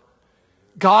number them.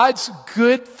 God's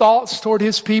good thoughts toward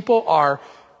his people are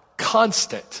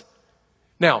constant.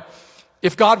 Now,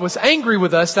 if God was angry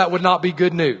with us, that would not be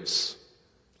good news.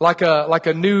 Like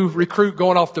a new recruit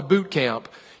going off to boot camp,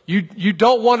 you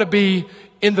don't want to be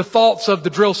in the thoughts of the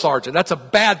drill sergeant. That's a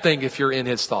bad thing if you're in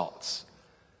his thoughts.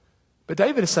 But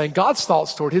David is saying God's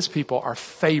thoughts toward his people are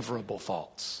favorable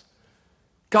thoughts.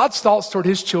 God's thoughts toward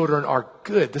his children are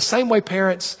good. The same way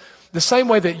parents, the same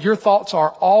way that your thoughts are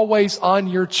always on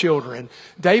your children,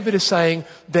 David is saying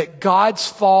that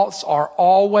God's thoughts are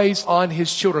always on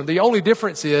his children. The only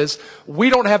difference is we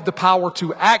don't have the power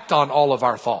to act on all of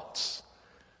our thoughts.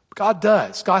 God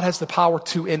does. God has the power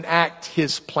to enact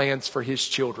his plans for his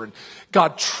children.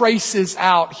 God traces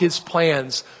out his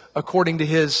plans according to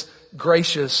his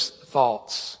gracious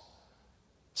thoughts.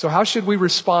 So how should we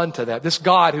respond to that? This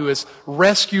God who has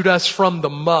rescued us from the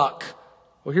muck.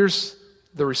 Well, here's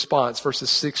the response, verses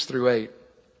 6 through 8.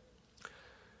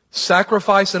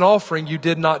 Sacrifice and offering you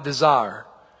did not desire.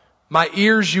 My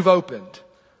ears you've opened.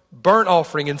 Burnt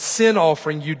offering and sin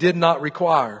offering you did not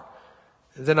require.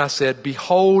 And then I said,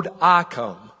 behold, I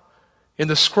come. In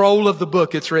the scroll of the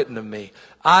book it's written of me.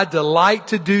 I delight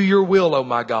to do your will, O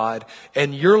my God,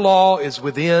 and your law is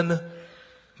within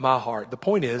my heart. The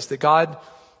point is that God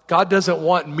doesn't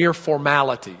want mere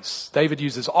formalities. David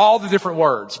uses all the different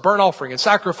words, burnt offering and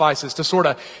sacrifices, to sort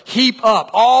of heap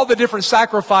up all the different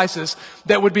sacrifices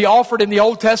that would be offered in the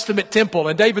Old Testament temple.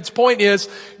 And David's point is,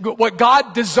 what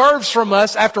God deserves from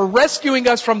us after rescuing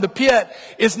us from the pit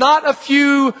is not a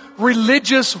few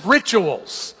religious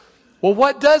rituals. Well,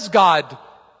 what does God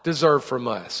deserve from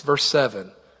us? Verse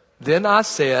 7. Then I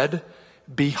said,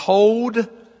 behold,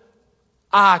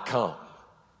 I come.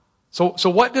 So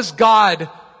what does God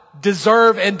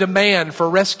deserve and demand for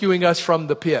rescuing us from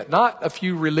the pit? Not a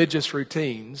few religious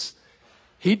routines.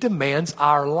 He demands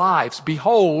our lives.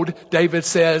 Behold, David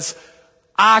says,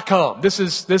 I come. This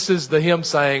is the hymn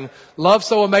saying, love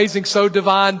so amazing, so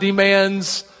divine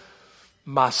demands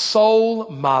my soul,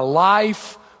 my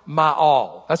life, my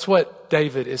all. That's what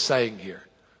David is saying here.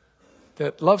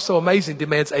 That love so amazing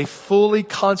demands a fully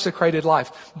consecrated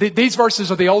life. These verses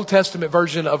are the Old Testament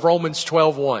version of Romans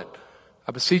 12:1.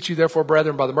 I beseech you, therefore,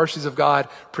 brethren, by the mercies of God,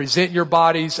 present your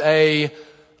bodies a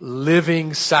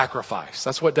living sacrifice.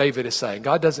 That's what David is saying.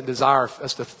 God doesn't desire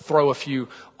us to throw a few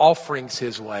offerings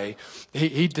his way.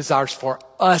 He desires for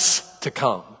us to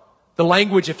come. The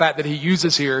language, in fact, that he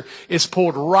uses here is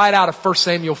pulled right out of 1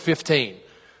 Samuel 15. Do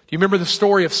you remember the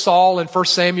story of Saul in 1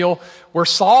 Samuel, where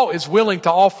Saul is willing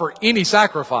to offer any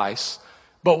sacrifice,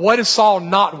 but what is Saul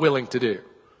not willing to do?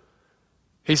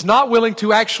 He's not willing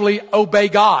to actually obey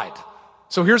God.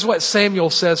 So here's what Samuel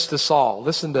says to Saul.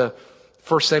 Listen to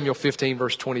 1 Samuel 15,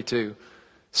 verse 22.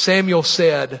 Samuel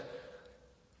said,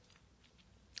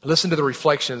 listen to the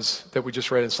reflections that we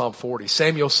just read in Psalm 40.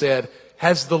 Samuel said,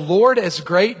 has the Lord as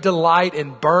great delight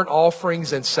in burnt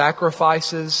offerings and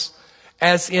sacrifices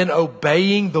as in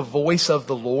obeying the voice of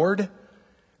the Lord?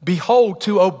 Behold,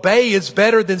 to obey is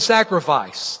better than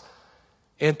sacrifice,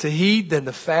 and to heed than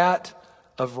the fat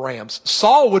of rams.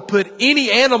 Saul would put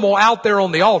any animal out there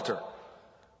on the altar.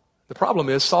 The problem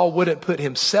is Saul wouldn't put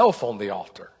himself on the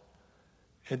altar.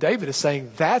 And David is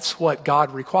saying that's what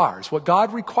God requires. What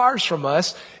God requires from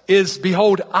us is,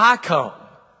 behold, I come.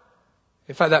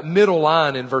 In fact, that middle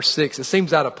line in verse 6, it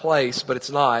seems out of place, but it's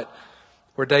not,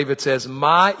 where David says,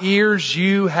 my ears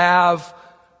you have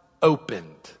opened.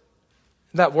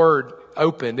 And that word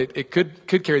opened, it could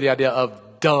carry the idea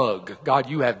of dug. God,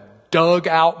 you have dug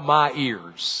out my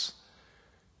ears.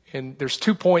 And there's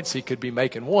 2 points he could be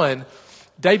making. One,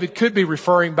 David could be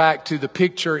referring back to the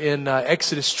picture in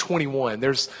Exodus 21.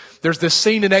 There's this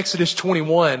scene in Exodus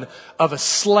 21 of a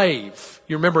slave.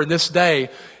 You remember in this day,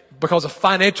 because of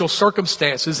financial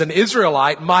circumstances, an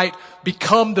Israelite might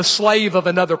become the slave of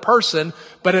another person,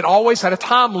 but it always had a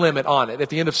time limit on it. At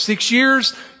the end of 6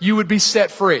 years, you would be set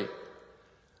free.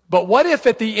 But what if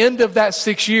at the end of that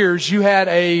 6 years, you had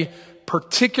a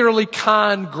particularly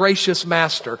kind, gracious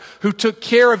master who took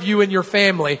care of you and your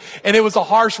family, and it was a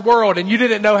harsh world and you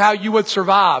didn't know how you would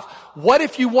survive? What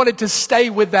if you wanted to stay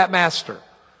with that master?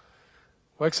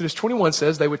 Well, Exodus 21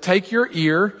 says they would take your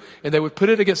ear and they would put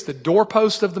it against the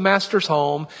doorpost of the master's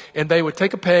home, and they would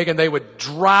take a peg and they would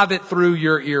drive it through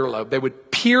your earlobe. They would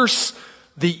pierce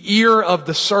the ear of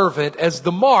the servant as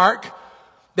the mark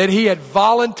that he had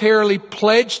voluntarily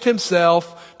pledged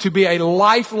himself to be a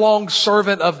lifelong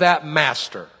servant of that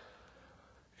master.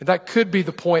 And that could be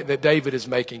the point that David is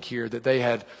making here, that they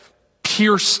had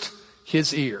pierced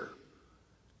his ear.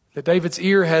 That David's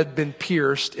ear had been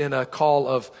pierced in a call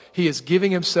of he is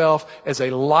giving himself as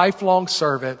a lifelong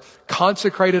servant,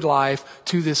 consecrated life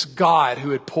to this God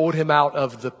who had pulled him out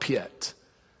of the pit.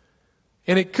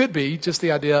 And it could be just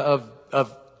the idea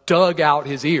of dug out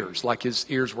his ears, like his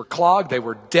ears were clogged. They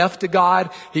were deaf to God.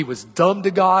 He was dumb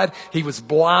to God. He was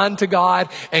blind to God.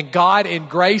 And God in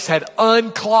grace had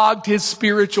unclogged his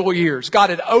spiritual ears. God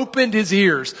had opened his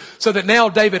ears so that now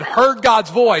David heard God's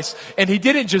voice. And he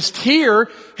didn't just hear,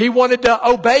 he wanted to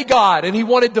obey God and he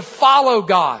wanted to follow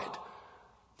God.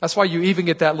 That's why you even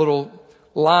get that little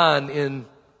line in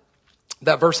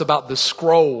that verse about the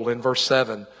scroll in verse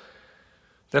 7.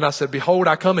 Then I said, behold,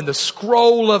 I come in the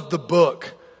scroll of the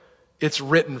book. It's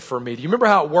written for me. Do you remember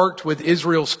how it worked with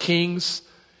Israel's kings?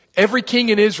 Every king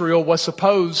in Israel was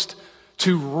supposed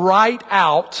to write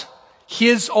out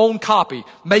his own copy,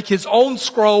 make his own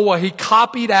scroll while he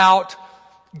copied out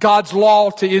God's law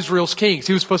to Israel's kings.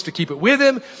 He was supposed to keep it with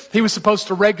him. He was supposed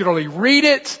to regularly read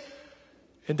it.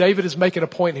 And David is making a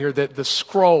point here that the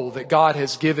scroll that God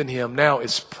has given him now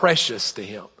is precious to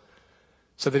him.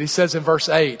 So that he says in verse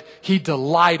 8, he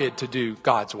delighted to do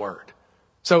God's word.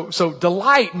 So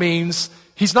delight means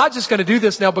he's not just going to do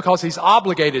this now because he's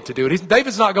obligated to do it.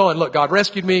 David's not going, look, God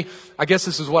rescued me. I guess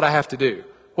this is what I have to do.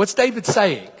 What's David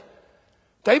saying?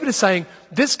 David is saying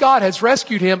this God has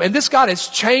rescued him and this God has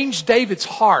changed David's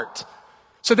heart.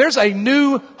 So there's a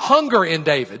new hunger in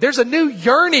David. There's a new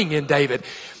yearning in David.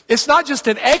 It's not just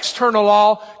an external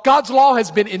law. God's law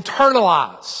has been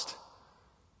internalized.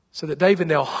 So that David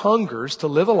now hungers to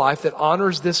live a life that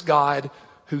honors this God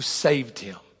who saved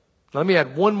him. Let me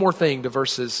add one more thing to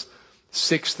verses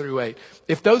 6 through 8.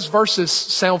 If those verses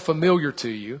sound familiar to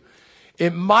you,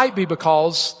 it might be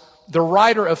because the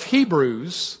writer of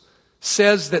Hebrews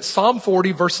says that Psalm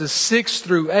 40 verses 6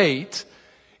 through 8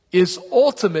 is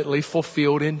ultimately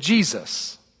fulfilled in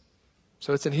Jesus.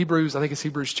 So it's in Hebrews, I think it's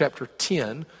Hebrews chapter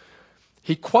 10.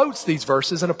 He quotes these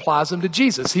verses and applies them to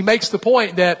Jesus. He makes the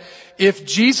point that if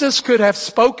Jesus could have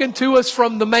spoken to us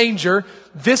from the manger,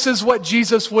 this is what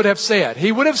Jesus would have said.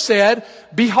 He would have said,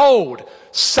 behold,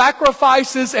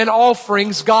 sacrifices and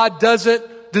offerings God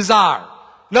doesn't desire.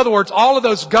 In other words, all of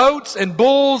those goats and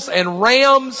bulls and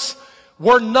rams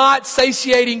were not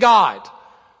satiating God.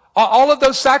 All of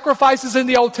those sacrifices in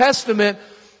the Old Testament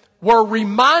were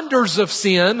reminders of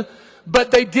sin,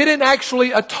 but they didn't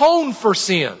actually atone for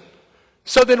sin.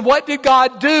 So then what did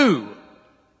God do?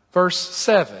 Verse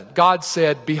 7, God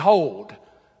said, behold,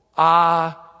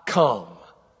 I come.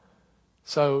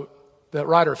 So the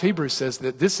writer of Hebrews says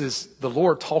that this is the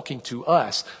Lord talking to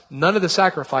us. None of the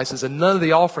sacrifices and none of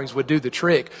the offerings would do the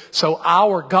trick. So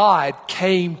our God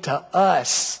came to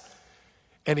us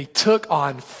and he took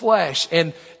on flesh.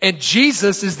 And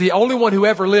Jesus is the only one who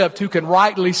ever lived who can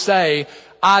rightly say,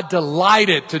 I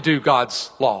delighted to do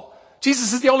God's law.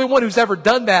 Jesus is the only one who's ever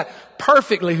done that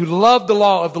perfectly, who loved the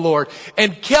law of the Lord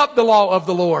and kept the law of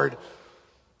the Lord.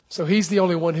 So he's the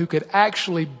only one who could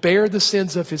actually bear the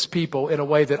sins of his people in a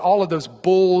way that all of those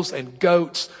bulls and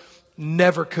goats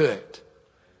never could.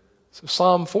 So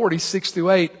Psalm 40, 6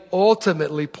 through 8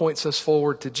 ultimately points us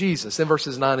forward to Jesus in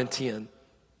verses 9 and 10.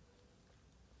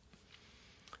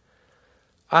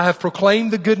 I have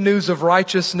proclaimed the good news of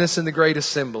righteousness in the great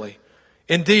assembly.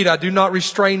 Indeed, I do not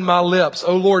restrain my lips.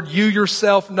 O Lord, you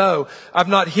yourself know. I've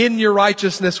not hidden your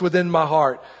righteousness within my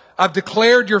heart. I've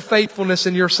declared your faithfulness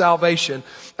and your salvation.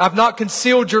 I've not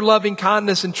concealed your loving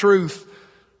kindness and truth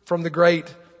from the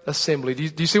great assembly. Do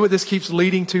you see what this keeps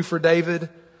leading to for David?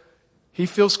 He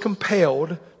feels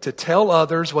compelled to tell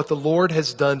others what the Lord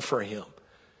has done for him.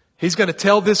 He's going to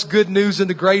tell this good news in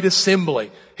the great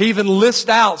assembly. He even lists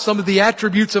out some of the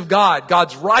attributes of God,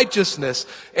 God's righteousness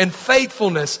and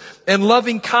faithfulness and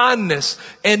loving kindness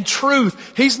and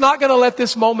truth. He's not going to let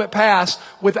this moment pass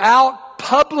without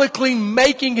publicly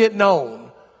making it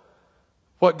known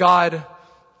what God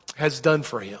has done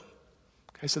for him.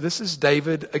 Okay, so this is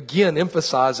David again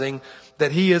emphasizing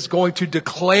that he is going to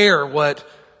declare what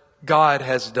God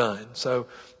has done. So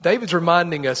David's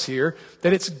reminding us here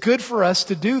that it's good for us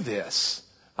to do this.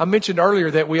 I mentioned earlier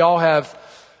that we all have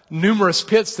numerous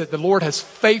pits that the Lord has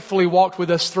faithfully walked with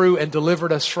us through and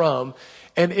delivered us from.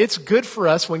 And it's good for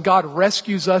us when God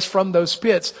rescues us from those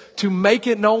pits to make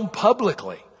it known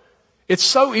publicly. It's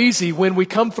so easy when we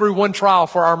come through one trial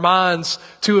for our minds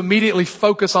to immediately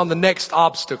focus on the next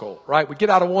obstacle, right? We get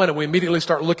out of one and we immediately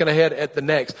start looking ahead at the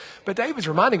next. But David's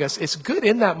reminding us it's good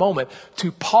in that moment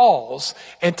to pause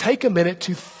and take a minute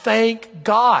to thank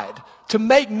God, to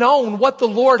make known what the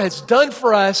Lord has done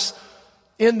for us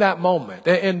in that moment.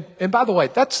 And by the way,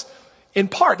 that's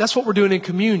what we're doing in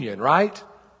communion, right?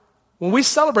 When we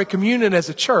celebrate communion as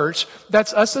a church,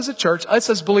 that's us as a church, us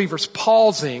as believers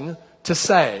pausing to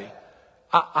say,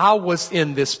 I was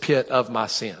in this pit of my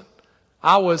sin.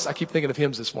 I keep thinking of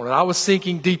hymns this morning. I was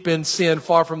sinking deep in sin,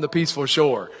 far from the peaceful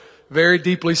shore. Very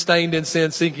deeply stained in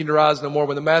sin, sinking to rise no more.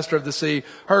 When the master of the sea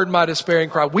heard my despairing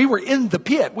cry. We were in the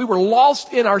pit. We were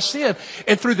lost in our sin.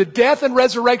 And through the death and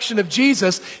resurrection of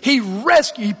Jesus, He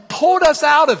pulled us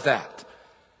out of that.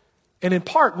 And in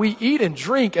part, we eat and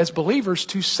drink as believers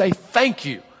to say thank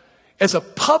you, as a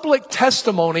public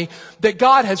testimony that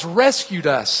God has rescued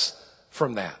us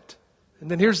from that. And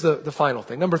then here's the final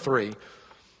thing. Number 3, I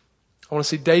want to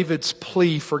see David's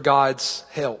plea for God's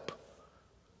help.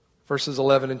 Verses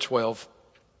 11 and 12.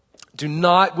 Do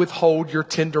not withhold your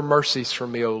tender mercies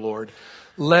from me, O Lord.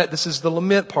 This is the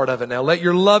lament part of it now. Let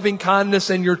your loving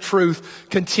kindness and your truth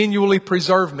continually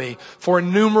preserve me, for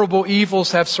innumerable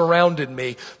evils have surrounded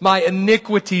me. My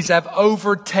iniquities have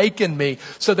overtaken me,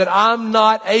 so that I'm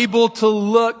not able to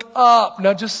look up.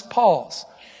 Now just pause.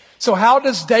 So how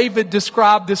does David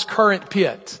describe this current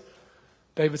pit?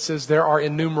 David says there are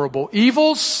innumerable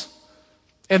evils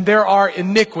and there are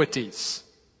iniquities.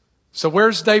 So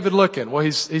where's David looking? Well,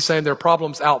 he's saying there are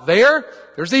problems out there.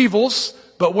 There's evils,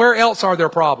 but where else are there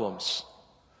problems?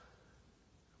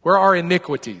 Where are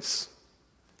iniquities?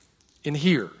 In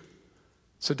here.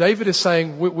 So David is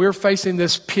saying we're facing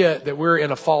this pit, that we're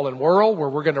in a fallen world where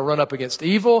we're going to run up against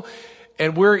evil.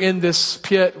 And we're in this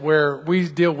pit where we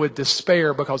deal with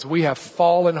despair because we have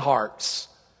fallen hearts.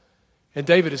 And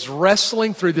David is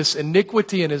wrestling through this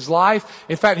iniquity in his life.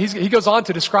 In fact, he goes on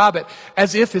to describe it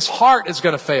as if his heart is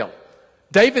going to fail.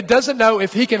 David doesn't know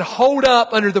if he can hold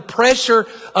up under the pressure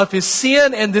of his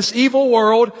sin and this evil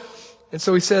world. And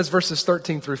so he says, verses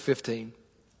 13 through 15.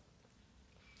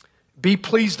 Be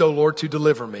pleased, O Lord, to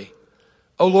deliver me.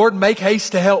 O Lord, make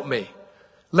haste to help me.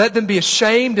 Let them be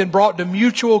ashamed and brought to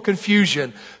mutual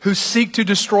confusion who seek to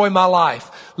destroy my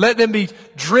life. Let them be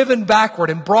driven backward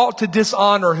and brought to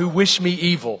dishonor who wish me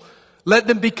evil. Let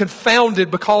them be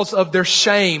confounded because of their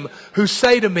shame who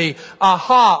say to me,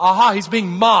 aha, aha, he's being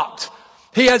mocked.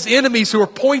 He has enemies who are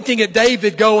pointing at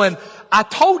David going, I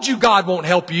told you God won't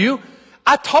help you.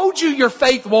 I told you your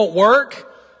faith won't work.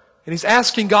 And he's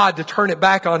asking God to turn it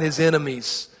back on his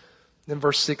enemies. Then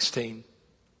verse 16.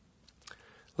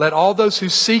 Let all those who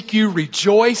seek you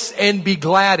rejoice and be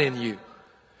glad in you.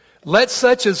 Let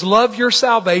such as love your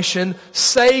salvation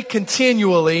say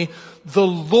continually, the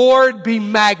Lord be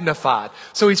magnified.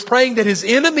 So he's praying that his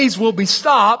enemies will be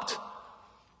stopped.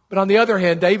 But on the other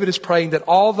hand, David is praying that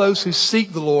all those who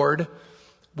seek the Lord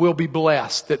will be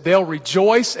blessed. That they'll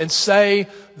rejoice and say,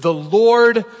 the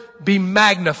Lord be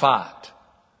magnified.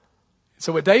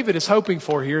 So what David is hoping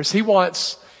for here is he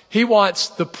wants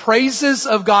the praises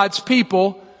of God's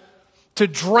people to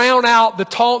drown out the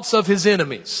taunts of his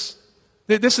enemies.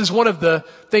 This is one of the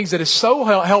things that is so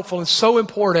helpful and so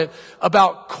important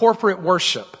about corporate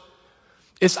worship.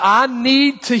 Is I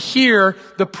need to hear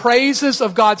the praises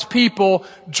of God's people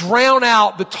drown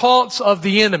out the taunts of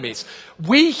the enemies.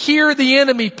 We hear the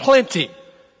enemy plenty,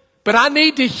 but I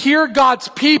need to hear God's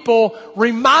people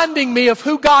reminding me of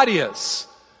who God is.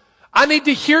 I need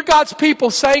to hear God's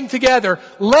people saying together,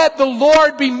 let the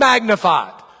Lord be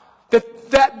magnified.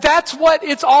 That's what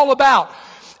it's all about.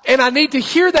 And I need to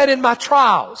hear that in my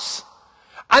trials.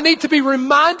 I need to be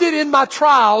reminded in my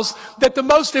trials that the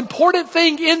most important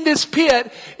thing in this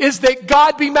pit is that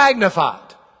God be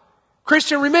magnified.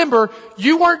 Christian, remember,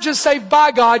 you weren't just saved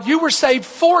by God, you were saved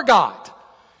for God.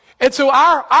 And so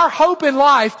our hope in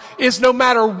life is no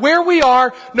matter where we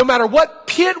are, no matter what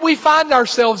pit we find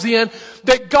ourselves in,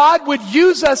 that God would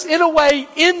use us in a way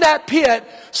in that pit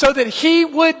so that He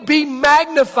would be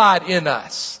magnified in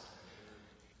us.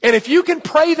 And if you can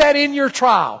pray that in your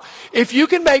trial, if you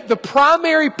can make the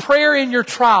primary prayer in your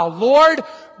trial, Lord,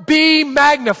 be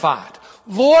magnified.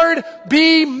 Lord,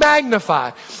 be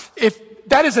magnified. If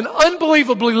that is an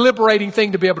unbelievably liberating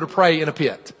thing to be able to pray in a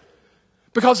pit.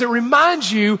 Because it reminds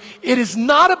you, it is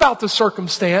not about the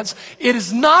circumstance. It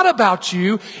is not about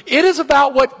you. It is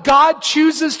about what God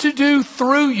chooses to do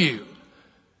through you.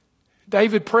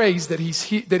 David prays that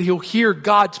he'll hear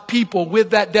God's people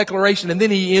with that declaration. And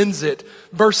then he ends it.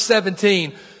 Verse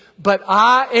 17. but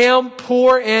I am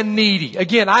poor and needy.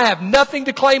 Again, I have nothing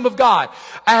to claim of God.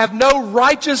 I have no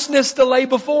righteousness to lay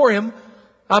before him.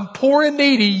 I'm poor and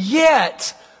needy,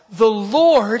 yet the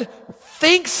Lord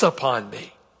thinks upon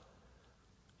me.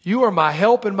 You are my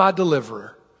help and my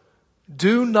deliverer.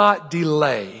 Do not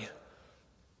delay,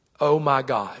 oh my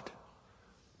God.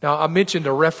 Now, I mentioned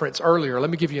a reference earlier. Let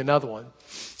me give you another one.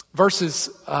 Verses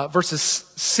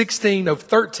 16 of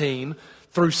 13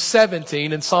 through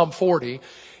 17 in Psalm 40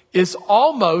 is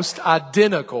almost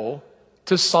identical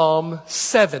to Psalm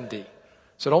 70.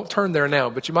 So don't turn there now,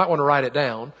 but you might want to write it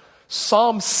down.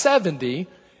 Psalm 70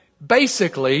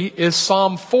 basically is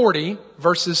Psalm 40,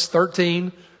 verses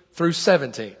 13 through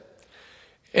 17.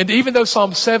 And even though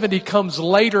Psalm 70 comes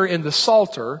later in the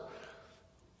Psalter,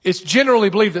 it's generally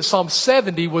believed that Psalm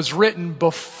 70 was written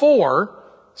before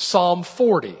Psalm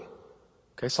 40.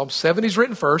 Okay, Psalm 70 is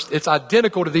written first. It's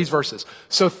identical to these verses.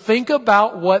 So think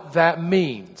about what that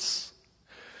means.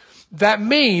 That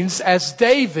means as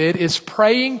David is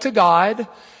praying to God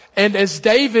and as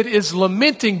David is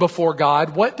lamenting before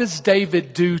God, what does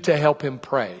David do to help him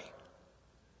pray?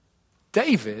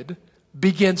 David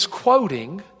begins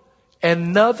quoting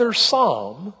another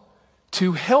psalm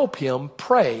to help him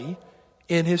pray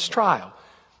in his trial.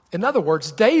 In other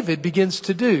words, David begins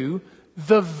to do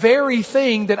the very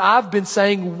thing that I've been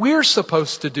saying we're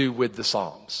supposed to do with the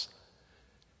Psalms.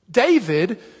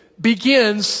 David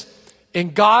begins,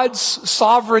 in God's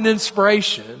sovereign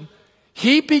inspiration,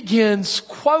 he begins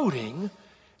quoting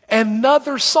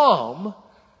another psalm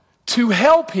to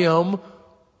help him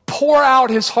pour out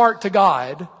his heart to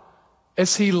God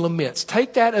as he laments.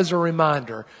 Take that as a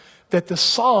reminder that the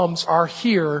Psalms are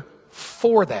here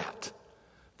for that.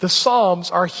 The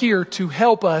Psalms are here to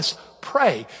help us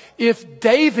pray. If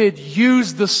David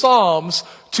used the Psalms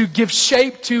to give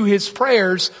shape to his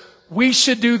prayers, we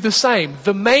should do the same.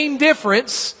 The main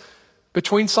difference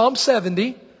between Psalm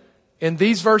 70 and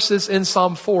these verses in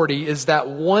Psalm 40 is that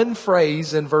one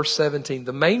phrase in verse 17.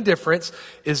 The main difference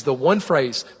is the one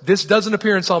phrase. This doesn't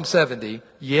appear in Psalm 70.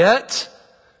 Yet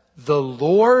the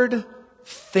Lord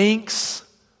thinks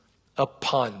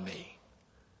upon me.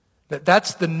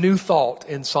 That's the new thought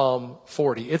in Psalm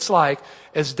 40. It's like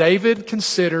as David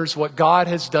considers what God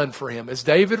has done for him, as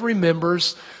David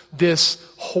remembers this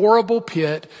horrible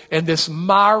pit and this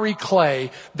miry clay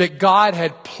that God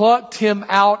had plucked him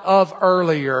out of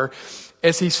earlier,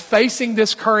 as he's facing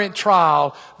this current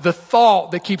trial, the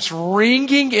thought that keeps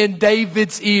ringing in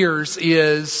David's ears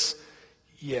is,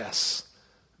 yes,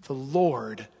 the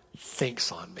Lord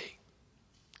thinks on me.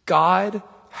 God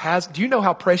has, do you know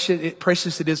how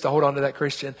precious it is to hold on to that,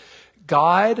 Christian?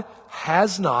 God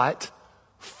has not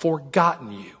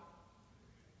forgotten you.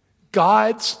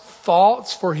 God's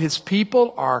thoughts for his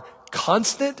people are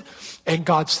constant, and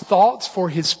God's thoughts for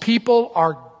his people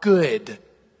are good.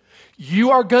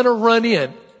 You are going to run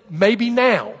in, maybe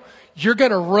now, you're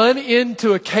going to run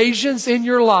into occasions in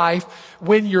your life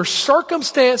when your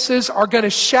circumstances are going to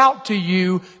shout to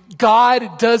you,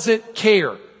 God doesn't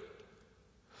care.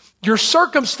 Your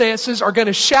circumstances are going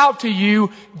to shout to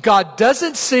you, God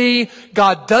doesn't see,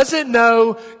 God doesn't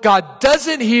know, God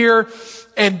doesn't hear.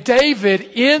 And David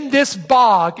in this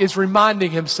bog is reminding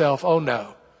himself, oh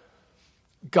no,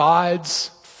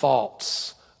 God's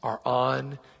thoughts are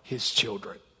on his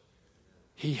children.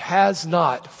 He has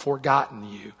not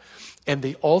forgotten you. And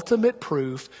the ultimate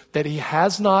proof that he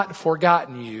has not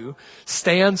forgotten you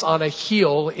stands on a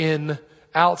hill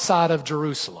outside of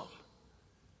Jerusalem,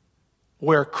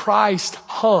 where Christ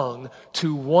hung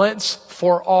to once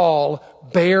for all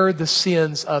bear the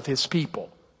sins of his people.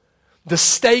 The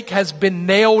stake has been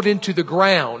nailed into the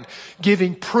ground,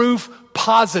 giving proof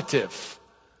positive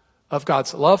of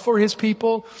God's love for his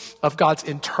people, of God's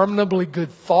interminably good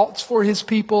thoughts for his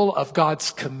people, of God's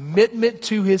commitment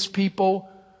to his people.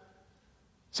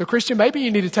 So Christian, maybe you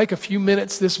need to take a few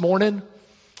minutes this morning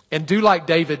and do like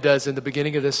David does in the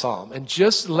beginning of this psalm and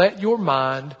just let your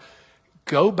mind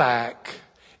go back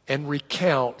and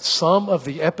recount some of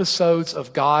the episodes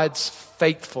of God's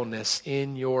faithfulness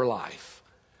in your life.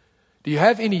 Do you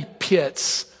have any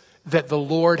pits that the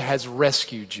Lord has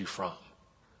rescued you from?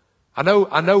 I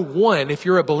know one, if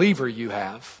you're a believer, you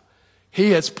have.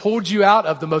 He has pulled you out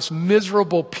of the most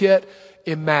miserable pit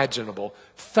imaginable.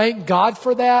 Thank God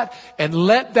for that, and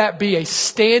let that be a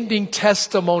standing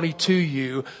testimony to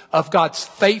you of God's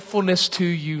faithfulness to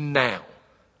you now.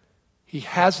 He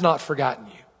has not forgotten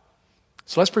you.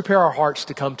 So let's prepare our hearts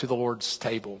to come to the Lord's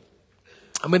table.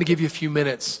 I'm going to give you a few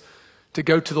minutes to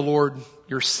go to the Lord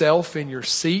yourself in your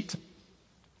seat.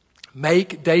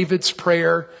 Make David's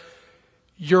prayer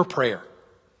your prayer.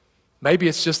 Maybe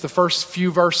it's just the first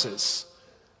few verses.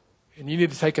 And you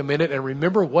need to take a minute and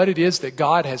remember what it is that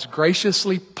God has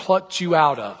graciously plucked you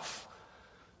out of.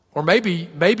 Or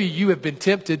maybe you have been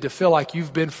tempted to feel like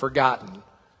you've been forgotten.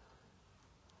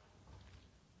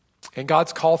 And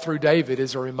God's call through David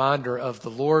is a reminder of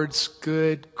the Lord's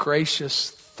good,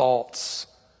 gracious thoughts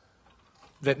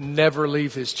that never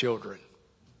leave his children.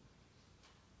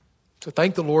 So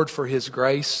thank the Lord for his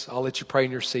grace. I'll let you pray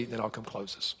in your seat and then I'll come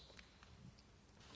close us.